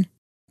Canyon.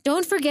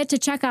 Don't forget to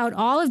check out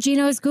all of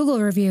Geno's Google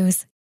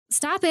reviews.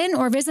 Stop in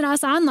or visit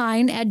us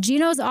online at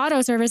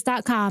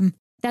genosautoservice.com.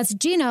 That's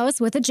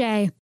Geno's with a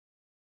J.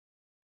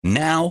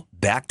 Now,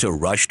 back to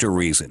Rush to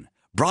Reason,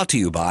 brought to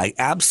you by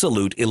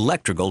Absolute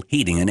Electrical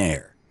Heating and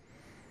Air.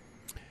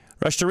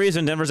 Rush to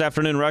Reason, Denver's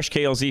Afternoon Rush,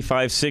 KLZ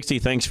 560.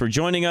 Thanks for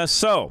joining us.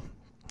 So,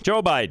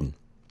 Joe Biden,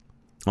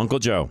 Uncle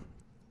Joe,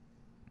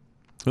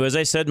 who, as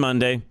I said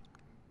Monday,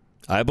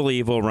 I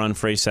believe will run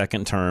for a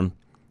second term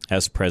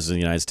as President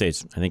of the United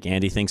States. I think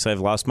Andy thinks I've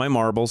lost my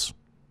marbles.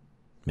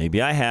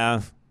 Maybe I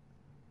have,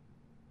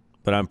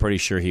 but I'm pretty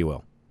sure he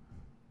will.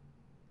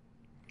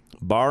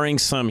 Barring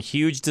some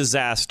huge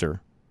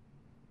disaster,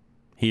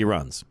 he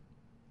runs.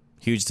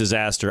 Huge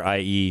disaster,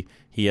 i.e.,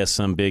 he has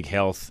some big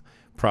health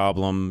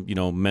problem,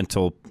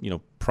 mental,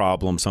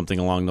 problem, something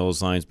along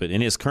those lines. But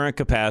in his current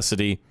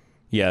capacity,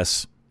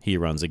 yes, he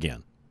runs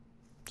again.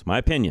 It's my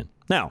opinion.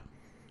 Now,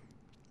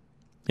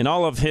 in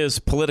all of his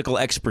political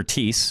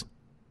expertise,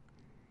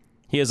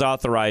 he is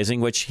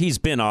authorizing, which he's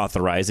been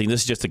authorizing.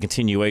 This is just a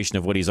continuation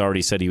of what he's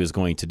already said he was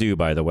going to do,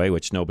 by the way,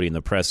 which nobody in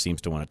the press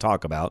seems to want to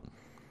talk about.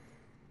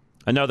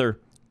 Another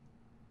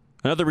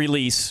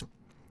release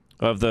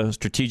of the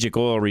Strategic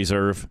Oil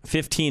Reserve,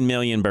 15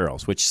 million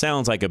barrels, which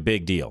sounds like a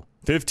big deal.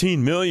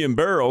 15 million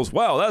barrels?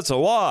 Wow, that's a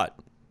lot.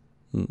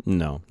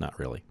 No, not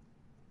really.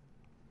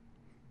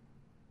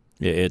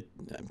 It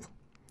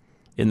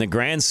in the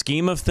grand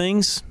scheme of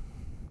things,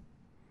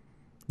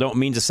 don't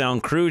mean to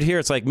sound crude here,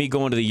 it's like me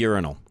going to the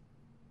urinal.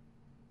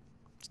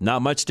 It's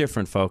not much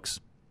different, folks.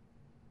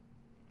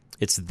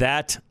 It's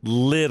that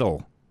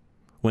little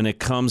when it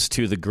comes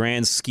to the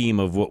grand scheme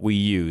of what we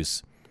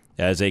use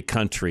as a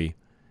country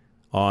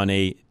on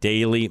a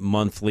daily,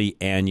 monthly,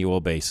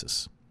 annual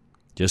basis.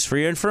 Just for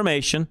your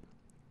information,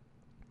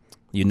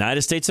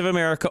 United States of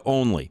America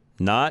only,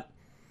 not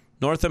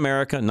North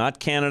America, not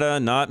Canada,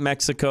 not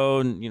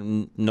Mexico,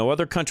 no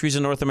other countries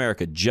in North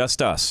America,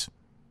 just us.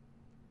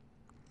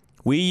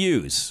 We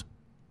use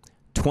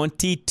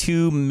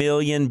 22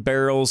 million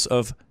barrels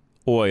of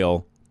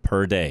oil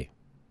per day.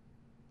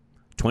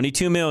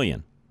 22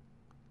 million.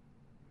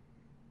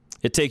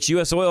 It takes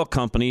U.S. oil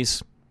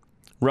companies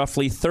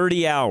roughly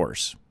 30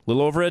 hours, a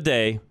little over a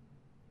day,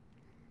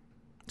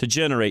 to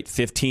generate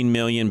 15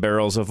 million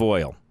barrels of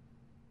oil.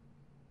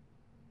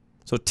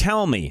 So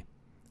tell me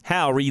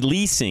how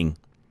releasing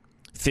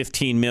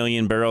 15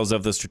 million barrels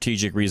of the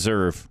strategic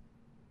reserve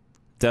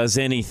does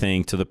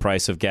anything to the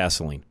price of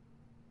gasoline,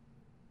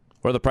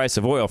 or the price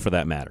of oil for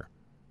that matter.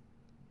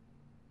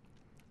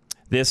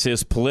 This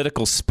is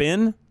political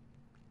spin.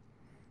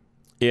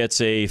 It's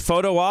a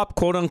photo op,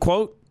 quote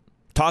unquote,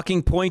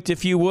 talking point,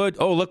 if you would.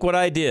 Oh, look what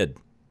I did.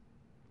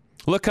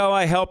 Look how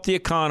I helped the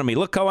economy.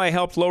 Look how I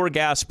helped lower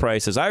gas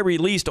prices. I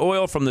released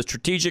oil from the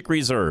strategic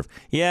reserve.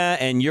 Yeah,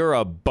 and you're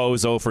a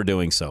bozo for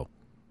doing so.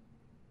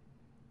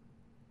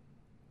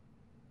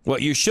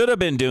 What you should have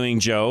been doing,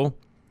 Joe,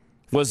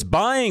 was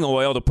buying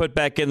oil to put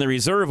back in the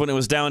reserve when it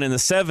was down in the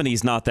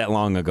 70s not that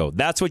long ago.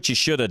 That's what you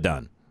should have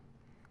done.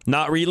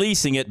 Not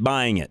releasing it,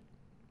 buying it.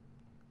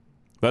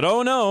 But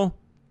oh no,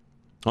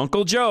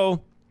 Uncle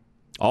Joe,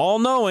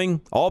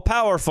 all-knowing,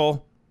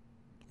 all-powerful,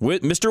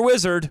 Mr.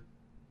 Wizard.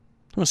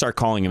 I'm going to start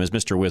calling him as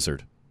Mr.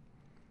 Wizard.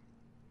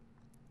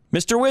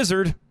 Mr.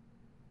 Wizard.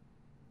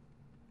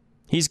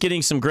 He's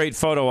getting some great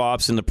photo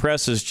ops, and the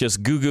press is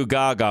just goo-goo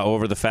gaga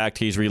over the fact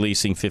he's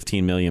releasing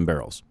 15 million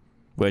barrels,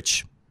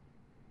 which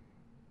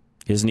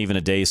isn't even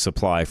a day's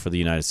supply for the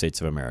United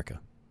States of America.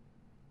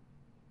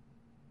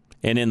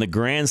 And in the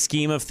grand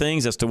scheme of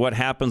things, as to what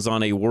happens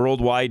on a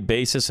worldwide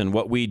basis and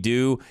what we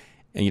do,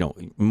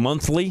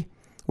 monthly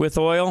with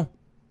oil,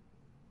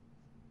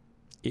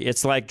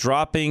 it's like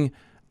dropping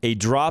a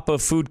drop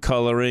of food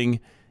coloring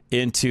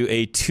into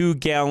a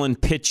 2-gallon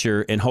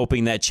pitcher and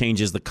hoping that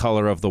changes the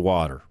color of the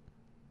water,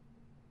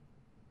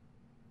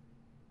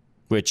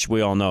 which we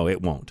all know it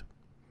won't.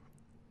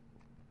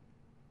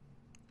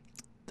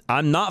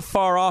 I'm not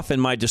far off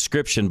in my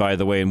description, by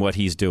the way, in what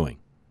he's doing.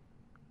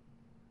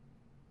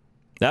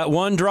 That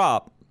one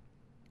drop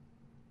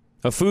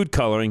of food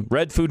coloring,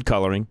 red food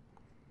coloring,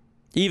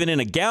 even in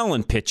a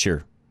gallon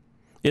pitcher,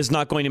 is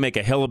not going to make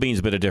a hell of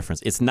beans bit of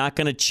difference. It's not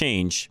going to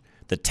change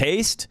the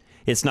taste.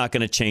 It's not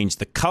going to change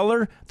the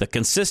color, the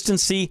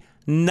consistency.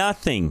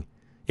 Nothing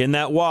in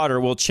that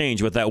water will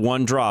change with that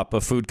one drop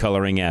of food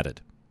coloring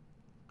added.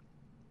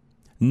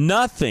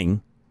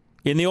 Nothing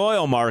in the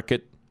oil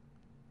market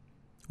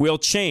will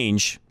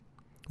change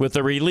with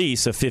the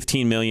release of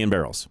 15 million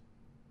barrels.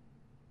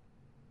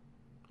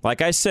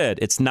 Like I said,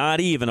 it's not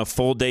even a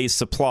full day's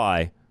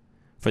supply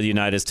for the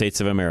United States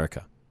of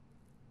America.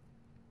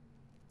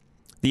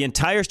 The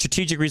entire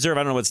strategic reserve,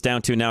 I don't know what it's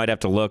down to now. I'd have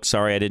to look.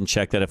 Sorry, I didn't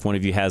check that. If one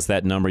of you has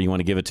that number, you want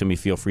to give it to me,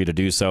 feel free to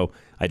do so.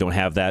 I don't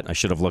have that. I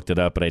should have looked it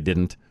up, but I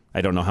didn't.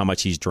 I don't know how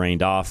much he's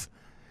drained off.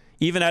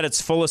 Even at its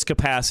fullest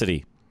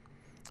capacity,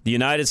 The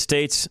United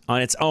States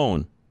on its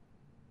own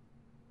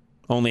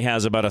only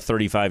has about a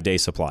 35-day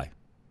supply.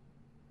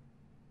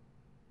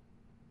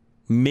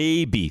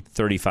 Maybe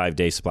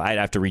 35-day supply. I'd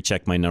have to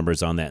recheck my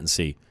numbers on that and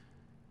see.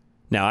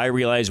 Now, I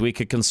realize we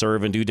could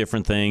conserve and do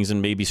different things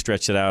and maybe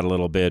stretch it out a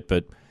little bit,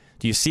 but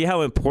do you see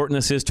how important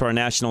this is to our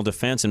national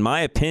defense? In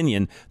my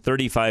opinion,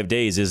 35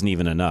 days isn't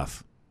even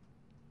enough.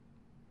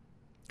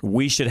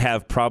 We should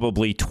have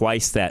probably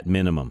twice that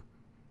minimum,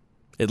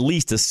 at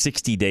least a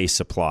 60-day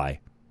supply,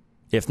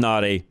 if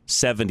not a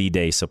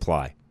 70-day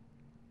supply.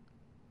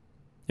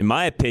 In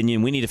my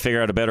opinion, we need to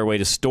figure out a better way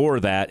to store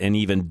that and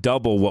even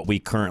double what we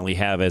currently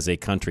have as a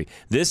country.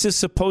 This is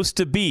supposed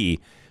to be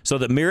so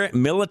that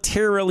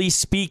militarily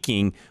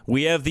speaking,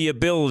 we have the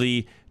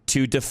ability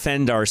to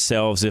defend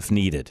ourselves if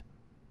needed.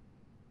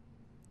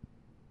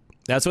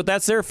 That's what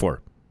that's there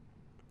for.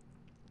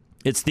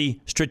 It's the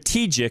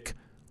strategic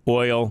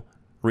oil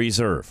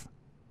reserve.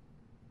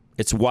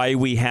 It's why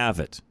we have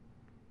it.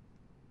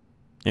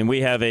 And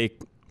we have a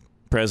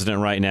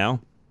president right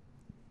now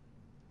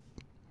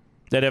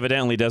that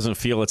evidently doesn't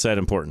feel it's that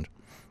important.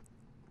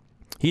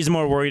 He's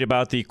more worried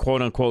about the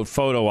quote-unquote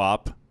photo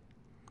op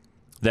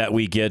that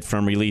we get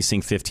from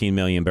releasing 15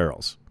 million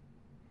barrels.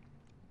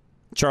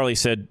 Charlie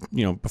said,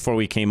 before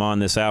we came on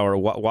this hour,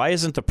 why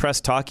isn't the press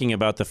talking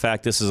about the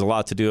fact this is a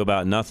lot to do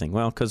about nothing?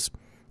 Well, because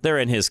they're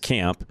in his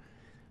camp.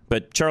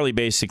 But Charlie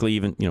basically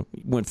even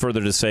went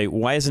further to say,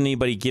 why isn't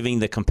anybody giving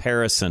the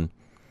comparison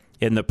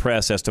in the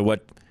press as to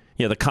what,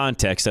 the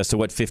context as to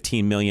what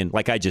 15 million,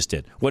 like I just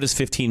did, what does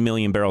 15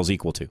 million barrels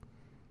equal to?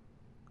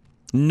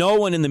 No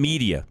one in the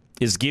media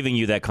is giving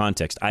you that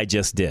context. I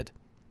just did.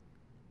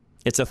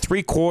 It's a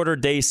 3/4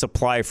 day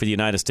supply for the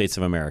United States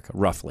of America,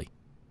 roughly.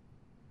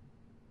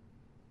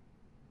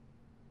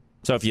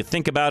 So if you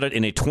think about it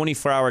in a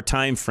 24-hour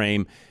time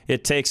frame,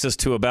 it takes us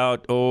to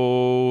about,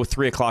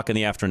 3 o'clock in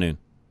the afternoon.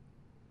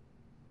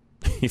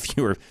 If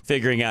you were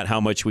figuring out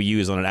how much we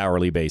use on an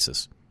hourly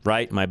basis,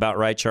 right? Am I about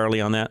right, Charlie,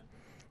 on that?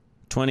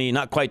 20,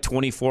 not quite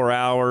 24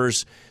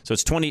 hours. So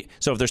it's 20.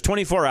 So if there's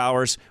 24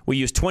 hours, we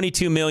use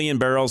 22 million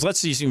barrels.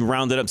 Let's just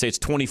round it up and say it's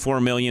 24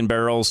 million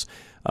barrels.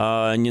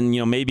 And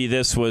maybe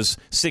this was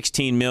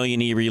 16 million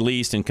he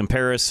released in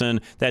comparison.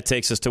 That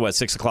takes us to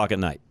 6 o'clock at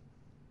night.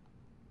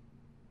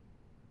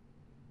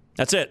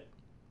 That's it.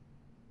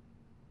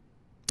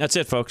 That's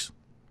it, folks.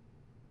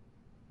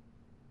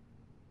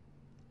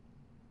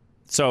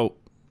 So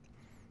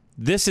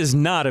this is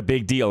not a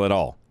big deal at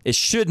all. It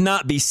should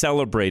not be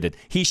celebrated.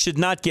 He should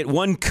not get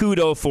one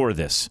kudo for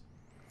this.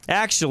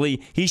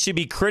 Actually, he should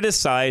be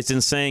criticized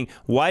and saying,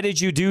 why did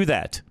you do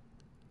that?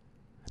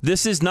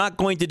 This is not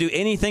going to do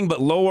anything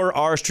but lower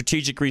our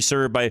strategic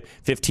reserve by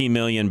 15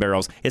 million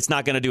barrels. It's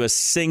not going to do a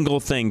single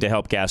thing to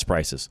help gas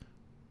prices.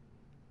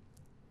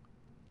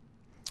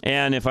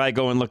 And if I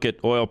go and look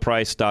at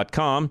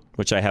oilprice.com,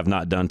 which I have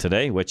not done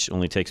today, which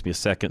only takes me a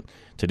second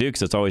to do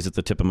because it's always at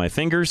the tip of my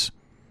fingers,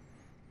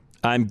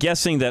 I'm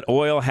guessing that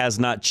oil has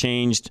not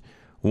changed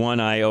one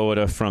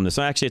iota from this.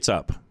 Actually, it's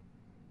up.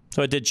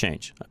 So it did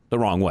change the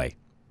wrong way.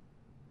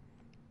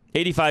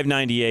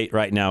 85.98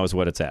 right now is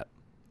what it's at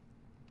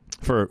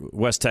for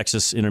West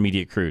Texas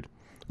Intermediate crude.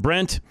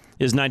 Brent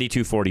is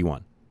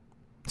 92.41.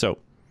 So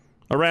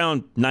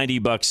around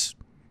 $90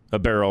 a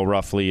barrel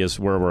roughly is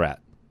where we're at.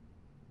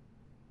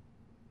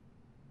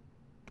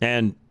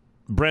 And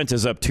Brent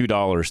is up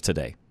 $2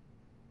 today.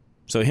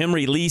 So him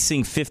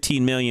releasing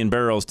 15 million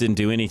barrels didn't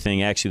do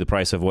anything. Actually, the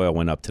price of oil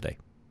went up today.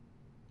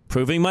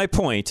 Proving my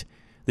point,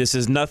 this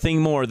is nothing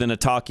more than a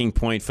talking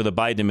point for the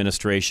Biden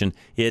administration.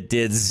 It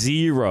did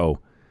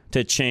zero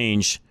to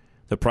change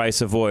the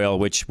price of oil,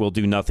 which will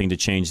do nothing to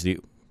change the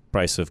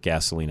price of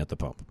gasoline at the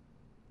pump.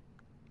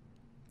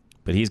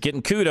 But he's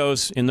getting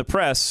kudos in the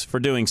press for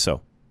doing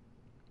so,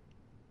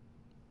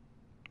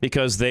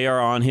 because they are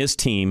on his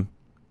team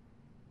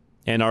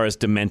and are as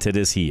demented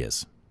as he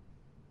is.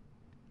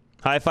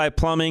 Hi-Fi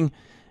Plumbing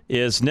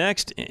is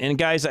next. And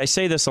guys, I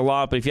say this a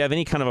lot, but if you have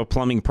any kind of a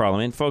plumbing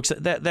problem, and folks,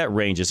 that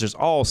ranges. There's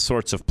all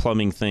sorts of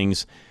plumbing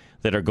things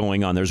that are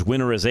going on. There's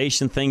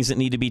winterization things that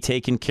need to be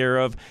taken care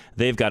of.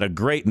 They've got a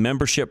great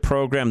membership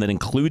program that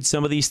includes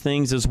some of these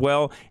things as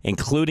well,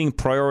 including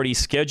priority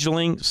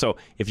scheduling. So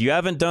if you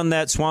haven't done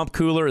that swamp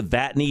cooler,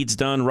 that needs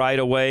done right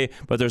away.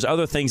 But there's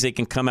other things they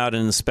can come out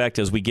and inspect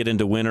as we get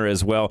into winter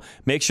as well.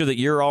 Make sure that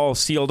you're all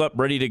sealed up,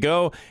 ready to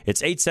go.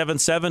 It's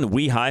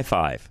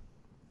 877-WE-HIGH-FIVE.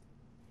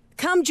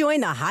 Come join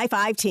the High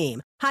Five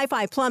team. High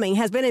Five Plumbing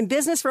has been in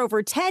business for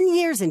over 10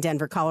 years in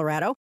Denver,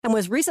 Colorado, and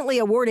was recently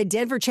awarded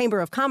Denver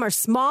Chamber of Commerce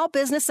Small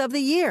Business of the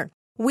Year.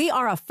 We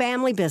are a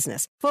family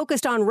business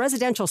focused on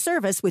residential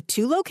service with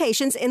 2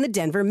 locations in the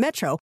Denver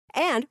metro,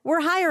 and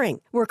we're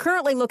hiring. We're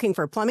currently looking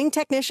for plumbing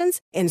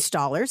technicians,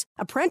 installers,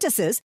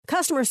 apprentices,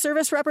 customer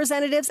service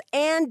representatives,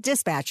 and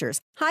dispatchers.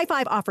 High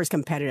Five offers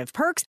competitive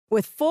perks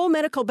with full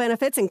medical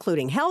benefits,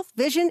 including health,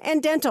 vision,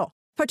 and dental,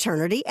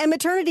 paternity and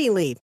maternity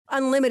leave,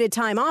 unlimited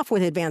time off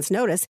with advance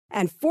notice,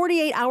 and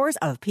 48 hours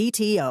of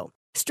PTO.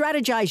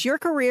 Strategize your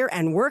career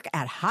and work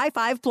at High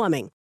Five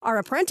Plumbing. Our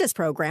apprentice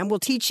program will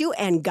teach you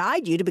and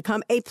guide you to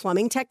become a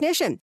plumbing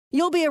technician.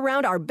 You'll be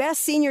around our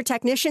best senior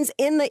technicians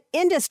in the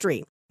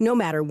industry. No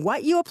matter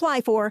what you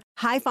apply for,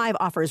 High Five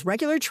offers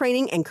regular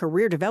training and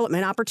career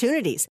development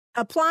opportunities.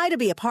 Apply to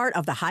be a part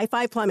of the High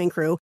Five Plumbing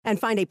crew and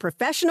find a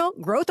professional,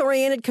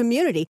 growth-oriented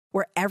community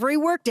where every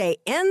workday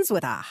ends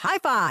with a high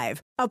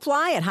five.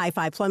 Apply at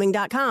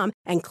highfiveplumbing.com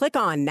and click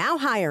on Now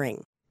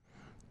Hiring.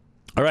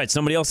 All right,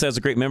 somebody else has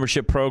a great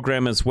membership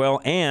program as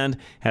well and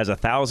has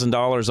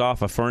 $1,000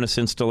 off a furnace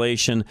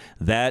installation.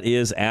 That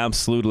is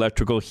Absolute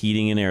Electrical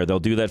Heating and Air. They'll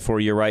do that for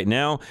you right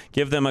now.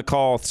 Give them a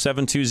call,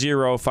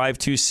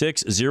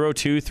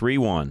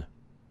 720-526-0231.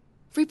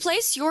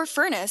 Replace your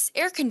furnace,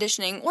 air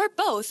conditioning, or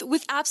both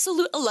with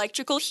Absolute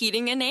Electrical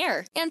Heating and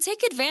Air. And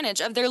take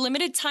advantage of their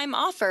limited time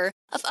offer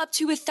of up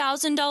to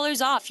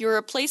 $1,000 off your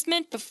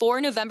replacement before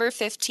November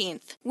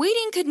 15th.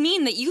 Waiting could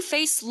mean that you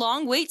face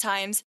long wait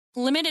times,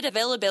 limited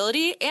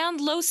availability,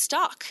 and low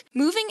stock.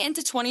 Moving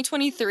into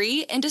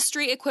 2023,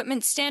 industry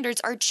equipment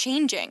standards are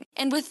changing,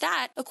 and with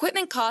that,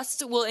 equipment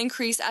costs will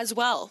increase as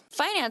well.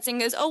 Financing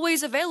is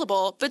always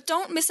available, but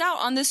don't miss out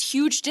on this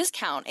huge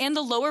discount and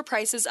the lower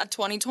prices of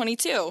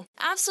 2022.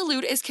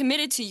 Absolute is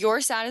committed to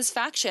your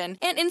satisfaction,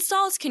 and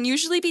installs can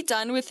usually be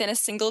done within a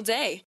single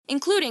day,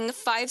 including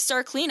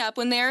 5-star cleanup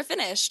when they are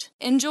finished.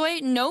 Enjoy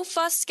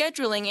no-fuss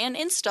scheduling and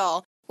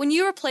install when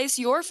you replace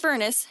your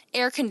furnace,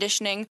 air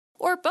conditioning,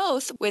 or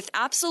both with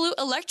Absolute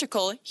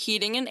Electrical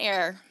Heating and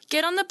Air.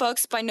 Get on the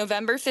books by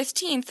November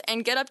 15th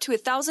and get up to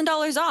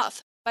 $1,000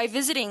 off by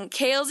visiting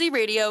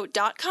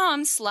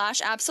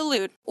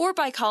klzradio.com/absolute or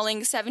by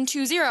calling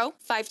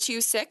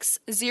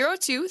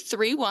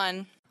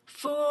 720-526-0231.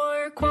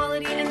 For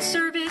quality and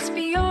service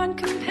beyond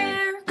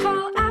compare,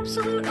 call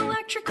Absolute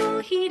Electrical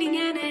Heating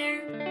and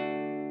Air.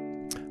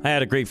 I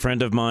had a great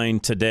friend of mine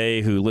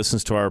today who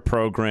listens to our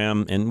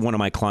program, and one of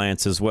my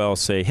clients as well,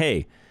 say,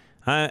 hey,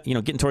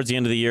 getting towards the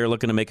end of the year,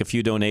 looking to make a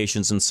few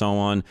donations and so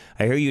on.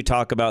 I hear you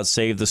talk about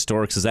Save the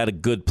Storks. Is that a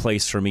good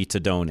place for me to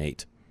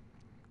donate?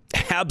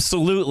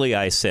 Absolutely,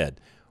 I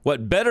said.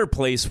 What better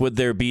place would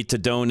there be to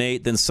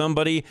donate than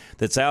somebody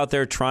that's out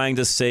there trying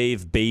to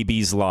save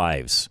babies'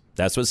 lives?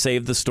 That's what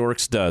Save the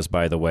Storks does,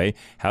 by the way.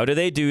 How do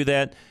they do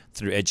that?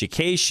 Through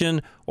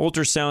education,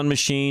 ultrasound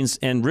machines,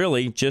 and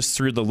really just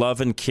through the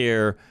love and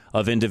care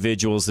of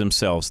individuals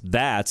themselves.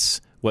 That's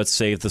what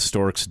Save the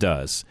Storks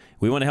does.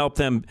 We want to help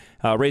them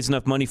raise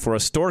enough money for a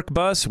stork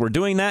bus. We're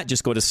doing that.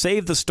 Just go to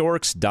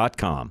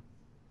SaveTheStorks.com.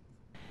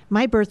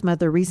 My birth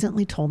mother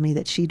recently told me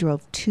that she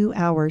drove 2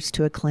 hours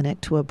to a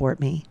clinic to abort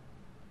me.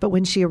 But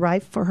when she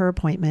arrived for her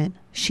appointment,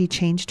 she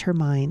changed her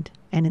mind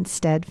and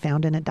instead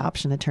found an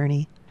adoption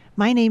attorney.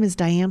 My name is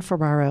Diane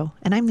Ferraro,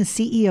 and I'm the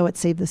CEO at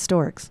Save the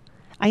Storks.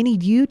 I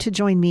need you to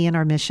join me in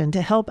our mission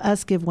to help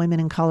us give women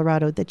in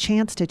Colorado the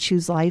chance to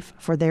choose life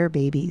for their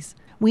babies.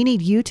 We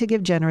need you to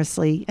give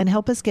generously and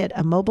help us get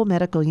a mobile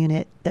medical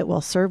unit that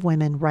will serve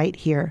women right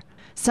here.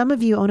 Some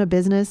of you own a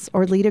business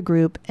or lead a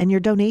group, and your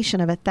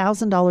donation of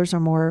 $1,000 or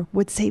more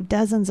would save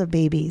dozens of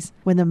babies.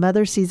 When the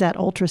mother sees that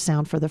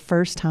ultrasound for the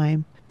first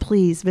time,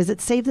 please visit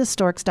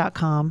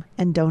SaveTheStorks.com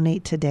and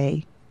donate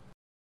today.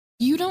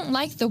 You don't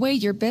like the way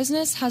your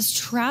business has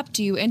trapped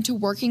you into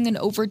working an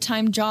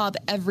overtime job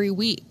every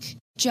week.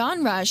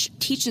 John Rush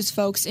teaches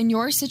folks in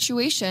your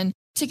situation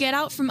to get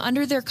out from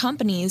under their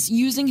companies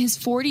using his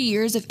 40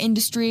 years of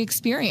industry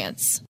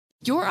experience.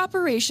 Your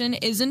operation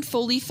isn't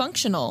fully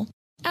functional,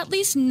 at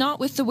least not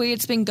with the way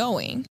it's been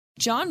going.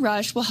 John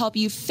Rush will help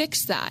you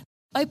fix that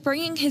by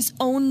bringing his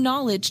own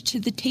knowledge to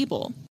the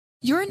table.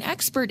 You're an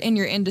expert in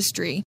your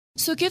industry,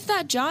 so give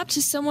that job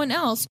to someone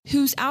else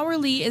whose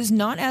hourly is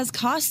not as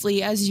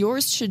costly as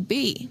yours should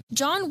be.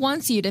 John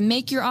wants you to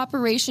make your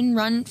operation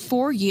run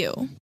for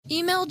you.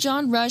 Email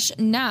John Rush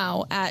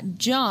now at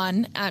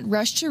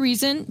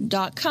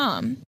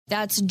john@rushtoreason.com.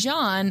 That's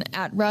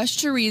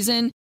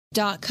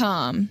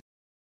john@rushtoreason.com.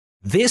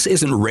 This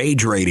isn't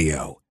rage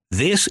radio.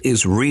 This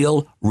is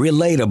real,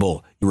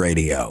 relatable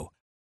radio.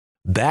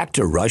 Back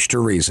to Rush to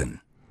Reason.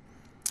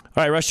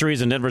 All right, Rush to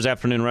Reason, Denver's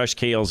Afternoon Rush,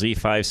 KLZ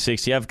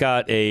 560. I've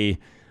got a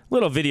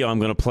little video I'm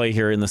going to play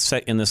here in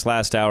this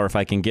last hour, if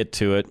I can get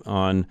to it,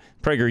 on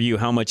PragerU,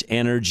 how much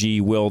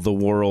energy will the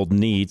world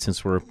need,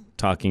 since we're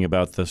talking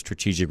about the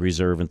strategic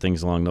reserve and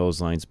things along those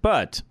lines.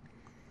 But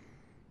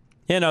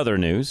in other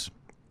news,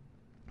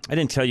 I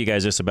didn't tell you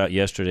guys this about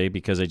yesterday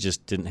because I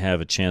just didn't have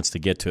a chance to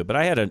get to it, but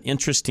I had an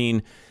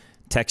interesting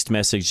text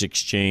message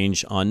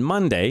exchange on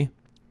Monday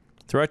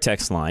through our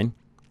text line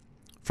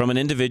from an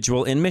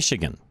individual in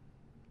Michigan,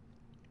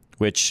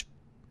 which,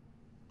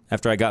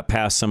 after I got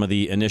past some of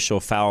the initial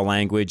foul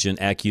language and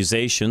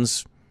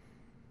accusations,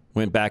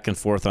 went back and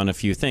forth on a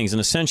few things. And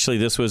essentially,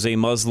 this was a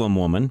Muslim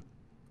woman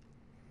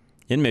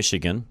in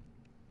Michigan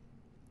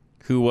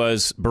who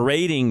was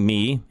berating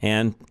me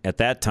and, at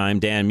that time,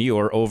 Dan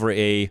Muir over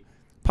a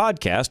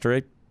podcast or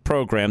a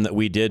program that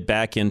we did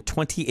back in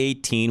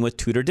 2018 with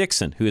Tudor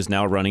Dixon, who is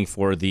now running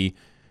for the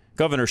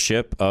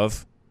governorship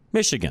of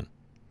Michigan.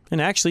 And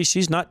actually,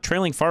 she's not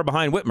trailing far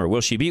behind Whitmer.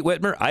 Will she beat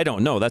Whitmer? I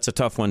don't know. That's a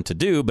tough one to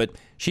do, but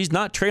she's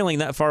not trailing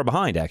that far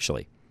behind,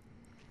 actually.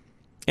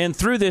 And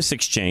through this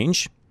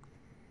exchange,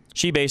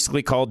 she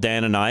basically called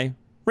Dan and I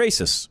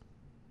racist.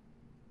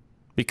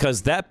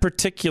 Because that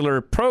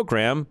particular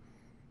program,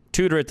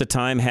 Tudor at the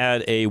time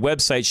had a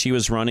website she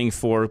was running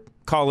for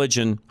college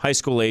and high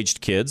school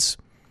aged kids,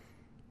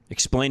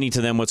 explaining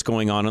to them what's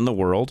going on in the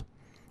world.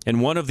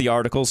 And one of the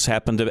articles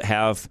happened to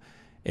have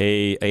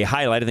a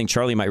highlight. I think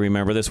Charlie might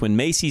remember this, when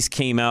Macy's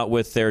came out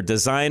with their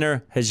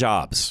designer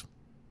hijabs.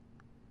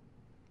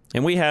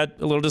 And we had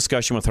a little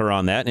discussion with her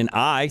on that. And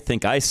I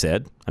think I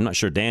said, I'm not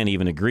sure Dan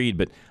even agreed,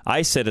 but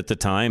I said at the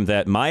time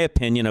that my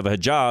opinion of a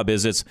hijab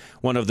is it's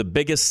one of the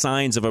biggest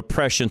signs of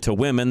oppression to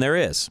women there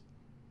is.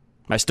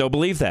 I still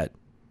believe that.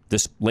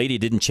 This lady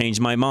didn't change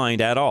my mind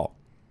at all.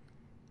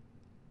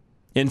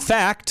 In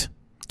fact,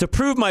 to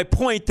prove my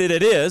point that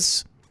it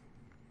is,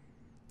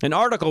 an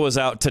article was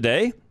out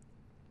today.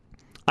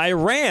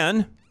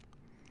 Iran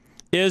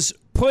is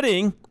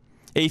putting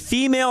a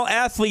female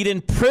athlete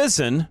in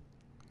prison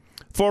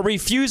for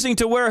refusing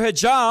to wear a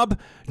hijab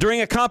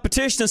during a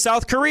competition in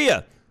South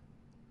Korea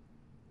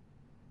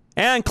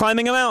and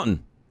climbing a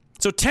mountain.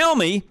 So tell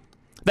me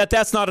that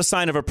that's not a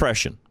sign of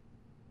oppression.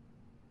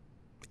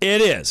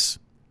 It is.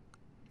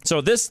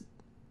 So this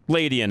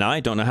lady and I,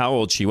 don't know how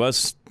old she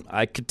was.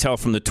 I could tell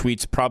from the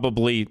tweets,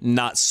 probably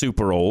not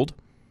super old.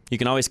 You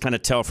can always kind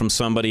of tell from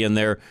somebody in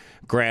their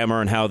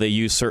grammar and how they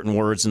use certain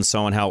words and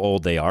so on, how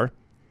old they are.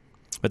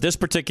 But this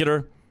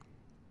particular,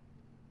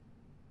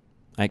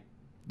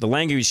 the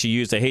language she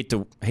used, I hate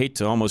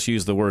to almost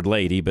use the word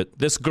lady, but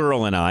this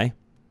girl and I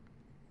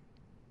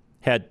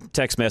had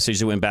text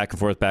messages that went back and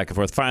forth, back and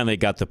forth. Finally, it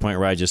got to the point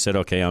where I just said,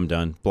 okay, I'm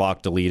done.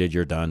 Blocked, deleted,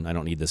 you're done. I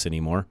don't need this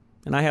anymore.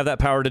 And I have that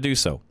power to do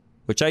so,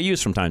 which I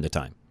use from time to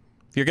time.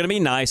 If you're going to be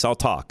nice, I'll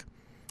talk.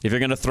 If you're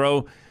going to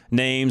throw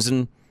names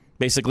and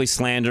basically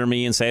slander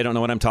me and say I don't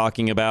know what I'm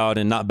talking about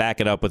and not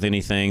back it up with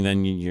anything,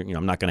 then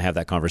I'm not going to have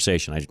that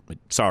conversation.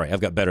 Sorry, I've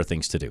got better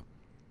things to do.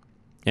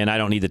 And I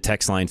don't need the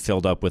text line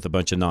filled up with a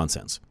bunch of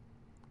nonsense.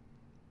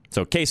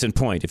 So case in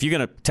point, if you're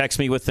going to text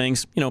me with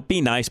things,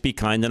 be nice, be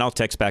kind, then I'll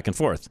text back and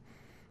forth.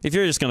 If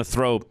you're just going to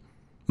throw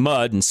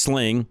mud and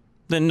sling,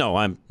 then no,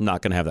 I'm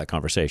not going to have that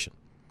conversation.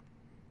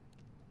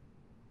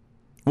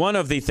 One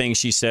of the things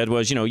she said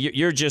was,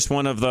 you're just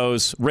one of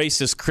those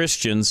racist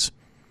Christians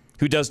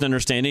who doesn't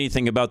understand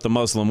anything about the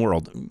Muslim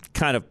world.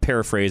 Kind of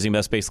paraphrasing,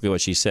 that's basically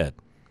what she said.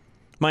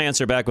 My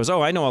answer back was,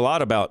 I know a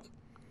lot about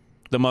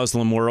the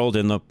Muslim world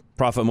and the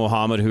Prophet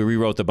Muhammad, who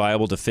rewrote the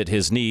Bible to fit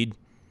his need,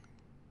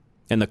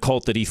 and the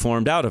cult that he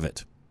formed out of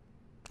it.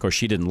 Of course,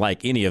 she didn't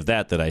like any of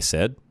that I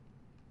said.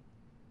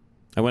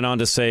 I went on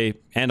to say,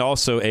 and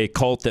also a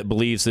cult that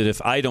believes that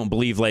if I don't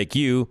believe like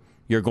you,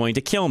 you're going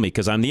to kill me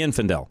because I'm the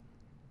infidel.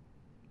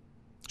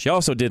 She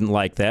also didn't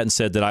like that and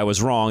said that I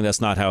was wrong.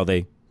 That's not how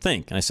they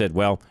think. And I said,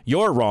 well,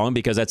 you're wrong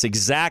because that's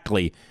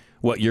exactly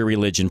what your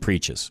religion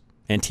preaches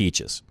and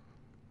teaches.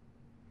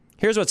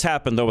 Here's what's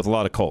happened, though, with a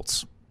lot of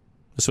cults.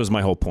 This was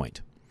my whole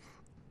point.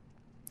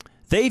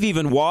 They've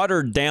even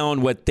watered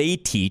down what they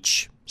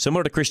teach,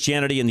 similar to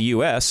Christianity in the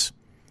U.S.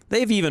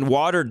 They've even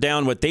watered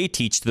down what they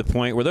teach to the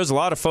point where there's a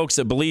lot of folks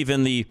that believe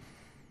in the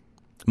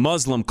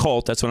Muslim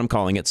cult. That's what I'm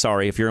calling it.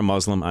 Sorry if you're a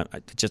Muslim. Guys,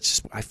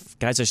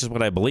 that's just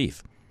what I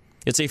believe.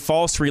 It's a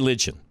false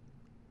religion.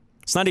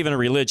 It's not even a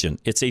religion.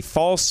 It's a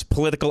false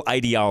political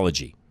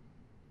ideology.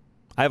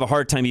 I have a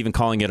hard time even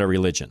calling it a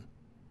religion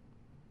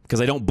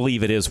because I don't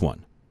believe it is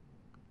one.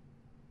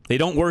 They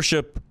don't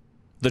worship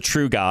the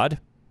true God.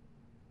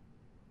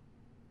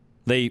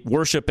 They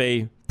worship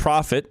a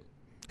prophet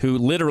who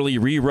literally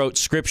rewrote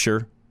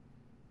Scripture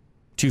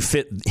to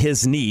fit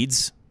his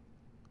needs.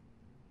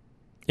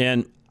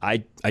 And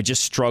I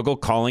just struggle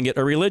calling it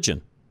a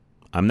religion.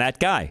 I'm that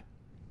guy.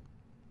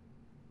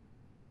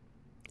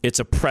 It's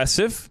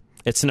oppressive.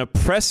 It's an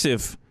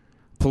oppressive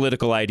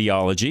political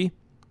ideology.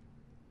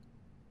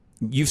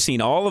 You've seen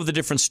all of the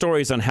different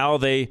stories on how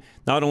they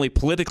not only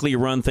politically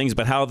run things,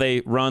 but how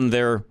they run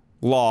their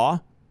law.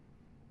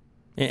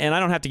 And I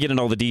don't have to get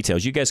into all the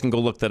details. You guys can go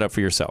look that up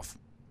for yourself.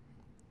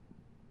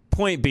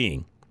 Point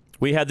being,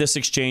 we had this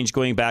exchange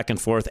going back and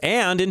forth.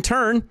 And in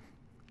turn,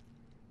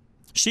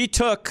 she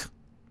took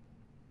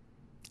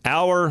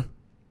our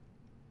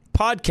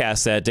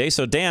podcast that day.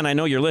 So, Dan, I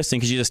know you're listening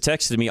because you just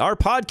texted me. Our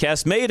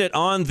podcast made it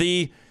on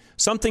the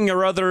something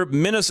or other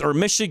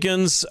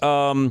Michigan's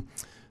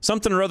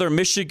something or other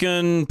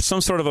Michigan, some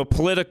sort of a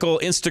political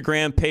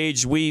Instagram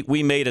page.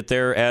 We made it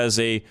there as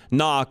a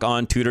knock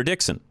on Tudor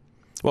Dixon.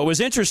 What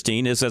was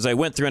interesting is as I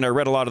went through and I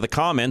read a lot of the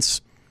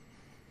comments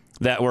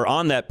that were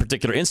on that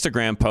particular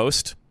Instagram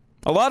post,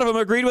 a lot of them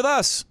agreed with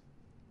us.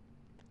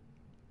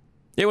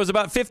 It was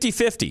about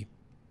 50-50.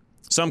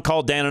 Some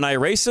called Dan and I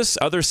racist.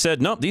 Others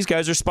said, nope, these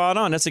guys are spot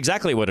on. That's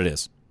exactly what it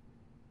is.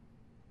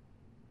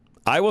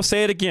 I will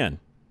say it again.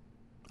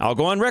 I'll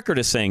go on record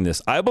as saying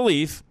this. I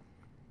believe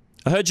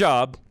a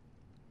hijab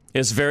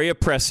is very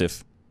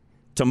oppressive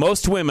to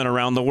most women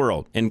around the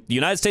world. In the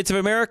United States of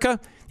America,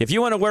 if you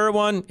want to wear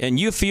one and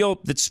you feel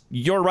it's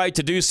your right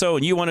to do so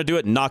and you want to do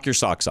it, knock your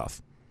socks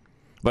off.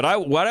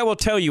 But what I will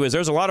tell you is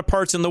there's a lot of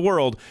parts in the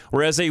world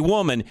where as a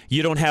woman,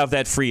 you don't have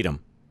that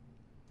freedom.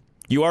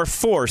 You are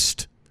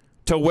forced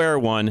to wear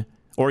one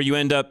or you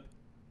end up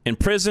in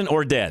prison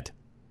or dead.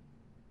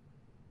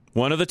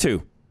 One of the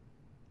two.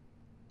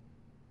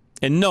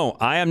 And no,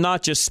 I am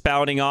not just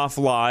spouting off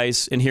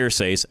lies and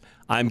hearsays.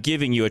 I'm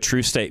giving you a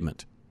true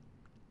statement.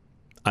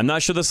 I'm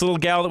not sure this little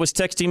gal that was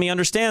texting me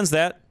understands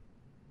that.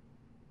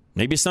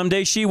 Maybe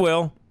someday she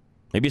will.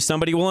 Maybe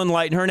somebody will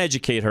enlighten her and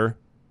educate her.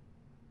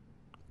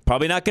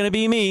 Probably not going to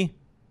be me.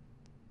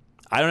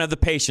 I don't have the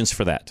patience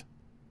for that.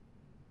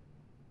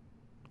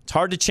 It's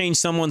hard to change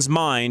someone's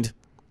mind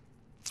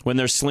when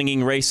they're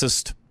slinging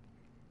racist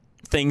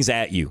things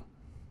at you.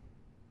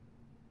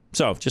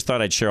 So, just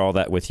thought I'd share all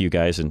that with you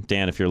guys. And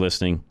Dan, if you're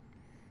listening,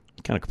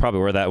 kind of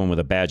probably wear that one with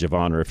a badge of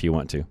honor if you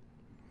want to.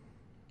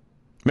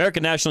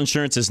 American National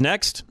Insurance is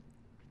next.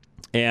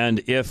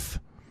 And if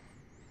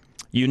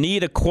you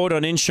need a quote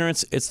on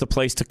insurance, it's the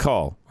place to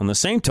call. On the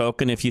same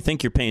token, if you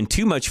think you're paying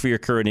too much for your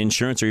current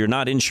insurance or you're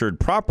not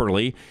insured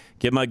properly,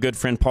 give my good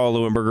friend Paul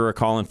Leuenberger a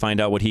call and find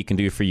out what he can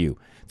do for you.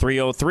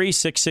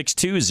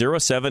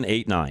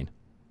 303-662-0789.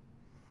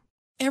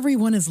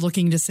 Everyone is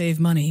looking to save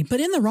money, but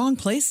in the wrong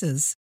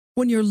places.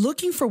 When you're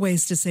looking for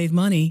ways to save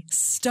money,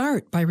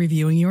 start by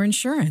reviewing your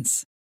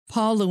insurance.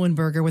 Paul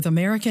Leuenberger with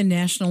American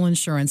National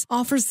Insurance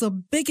offers the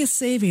biggest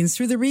savings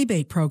through the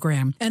rebate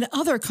program and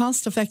other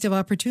cost-effective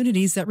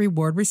opportunities that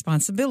reward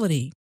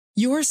responsibility.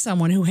 You're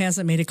someone who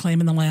hasn't made a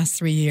claim in the last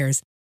 3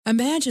 years.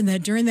 Imagine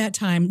that during that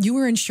time you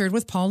were insured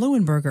with Paul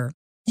Leuenberger.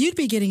 You'd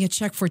be getting a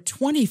check for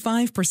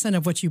 25%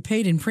 of what you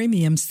paid in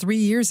premiums 3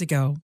 years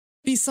ago.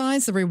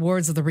 Besides the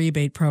rewards of the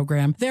rebate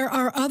program, there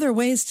are other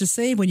ways to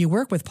save when you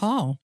work with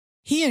Paul.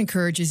 He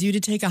encourages you to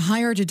take a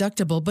higher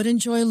deductible but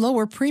enjoy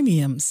lower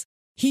premiums.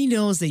 He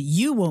knows that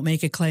you won't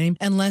make a claim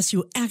unless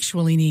you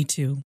actually need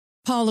to.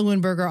 Paul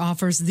Leuenberger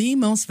offers the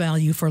most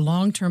value for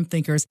long-term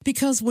thinkers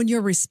because when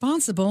you're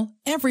responsible,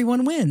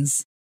 everyone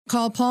wins.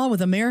 Call Paul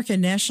with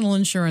American National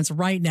Insurance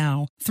right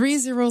now,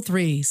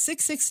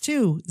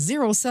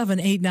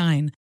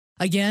 303-662-0789.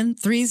 Again,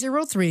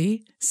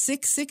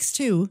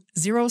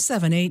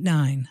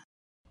 303-662-0789.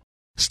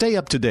 Stay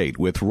up to date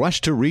with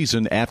Rush to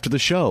Reason after the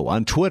show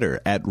on Twitter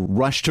at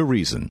Rush to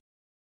Reason.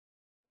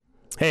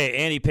 Hey,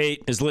 Andy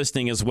Pate is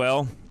listening as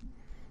well,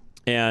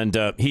 and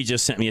he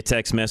just sent me a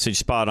text message.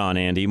 Spot on,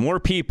 Andy. More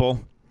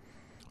people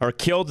are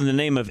killed in the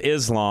name of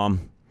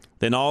Islam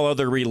than all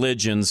other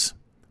religions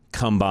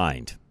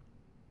combined.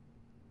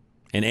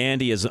 And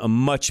Andy is a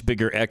much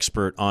bigger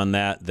expert on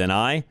that than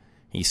I.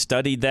 He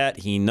studied that.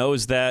 He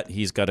knows that.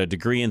 He's got a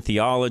degree in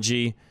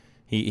theology.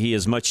 He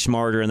is much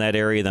smarter in that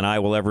area than I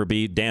will ever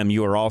be. Damn,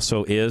 you are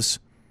also is.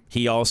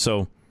 He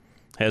also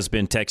has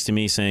been texting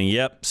me saying,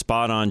 yep,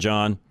 spot on,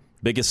 John.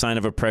 Biggest sign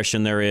of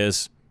oppression there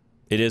is.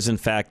 It is, in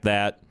fact,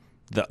 that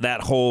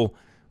whole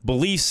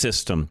belief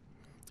system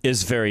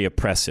is very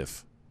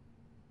oppressive.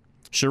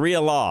 Sharia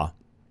law,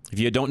 if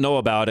you don't know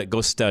about it,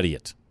 go study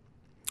it.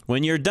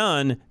 When you're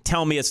done,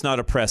 tell me it's not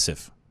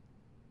oppressive.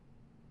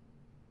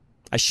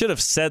 I should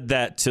have said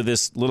that to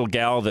this little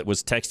gal that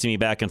was texting me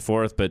back and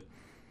forth, but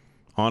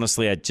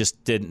honestly, I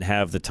just didn't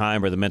have the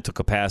time or the mental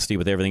capacity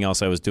with everything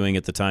else I was doing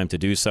at the time to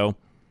do so.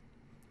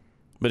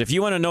 But if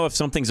you want to know if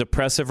something's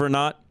oppressive or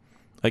not,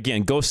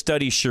 again, go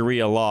study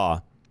Sharia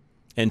law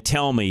and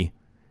tell me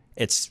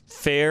it's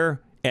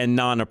fair and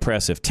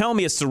non-oppressive. Tell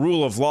me it's the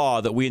rule of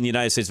law that we in the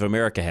United States of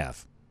America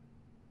have.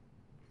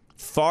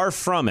 Far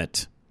from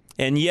it.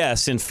 And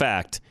yes, in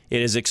fact,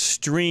 it is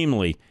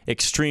extremely,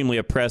 extremely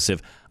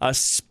oppressive,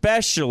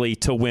 especially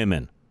to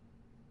women.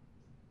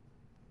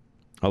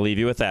 I'll leave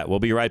you with that. We'll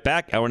be right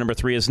back. Hour number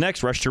 3 is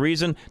next. Rush to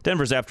Reason,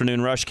 Denver's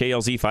Afternoon Rush,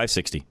 KLZ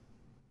 560.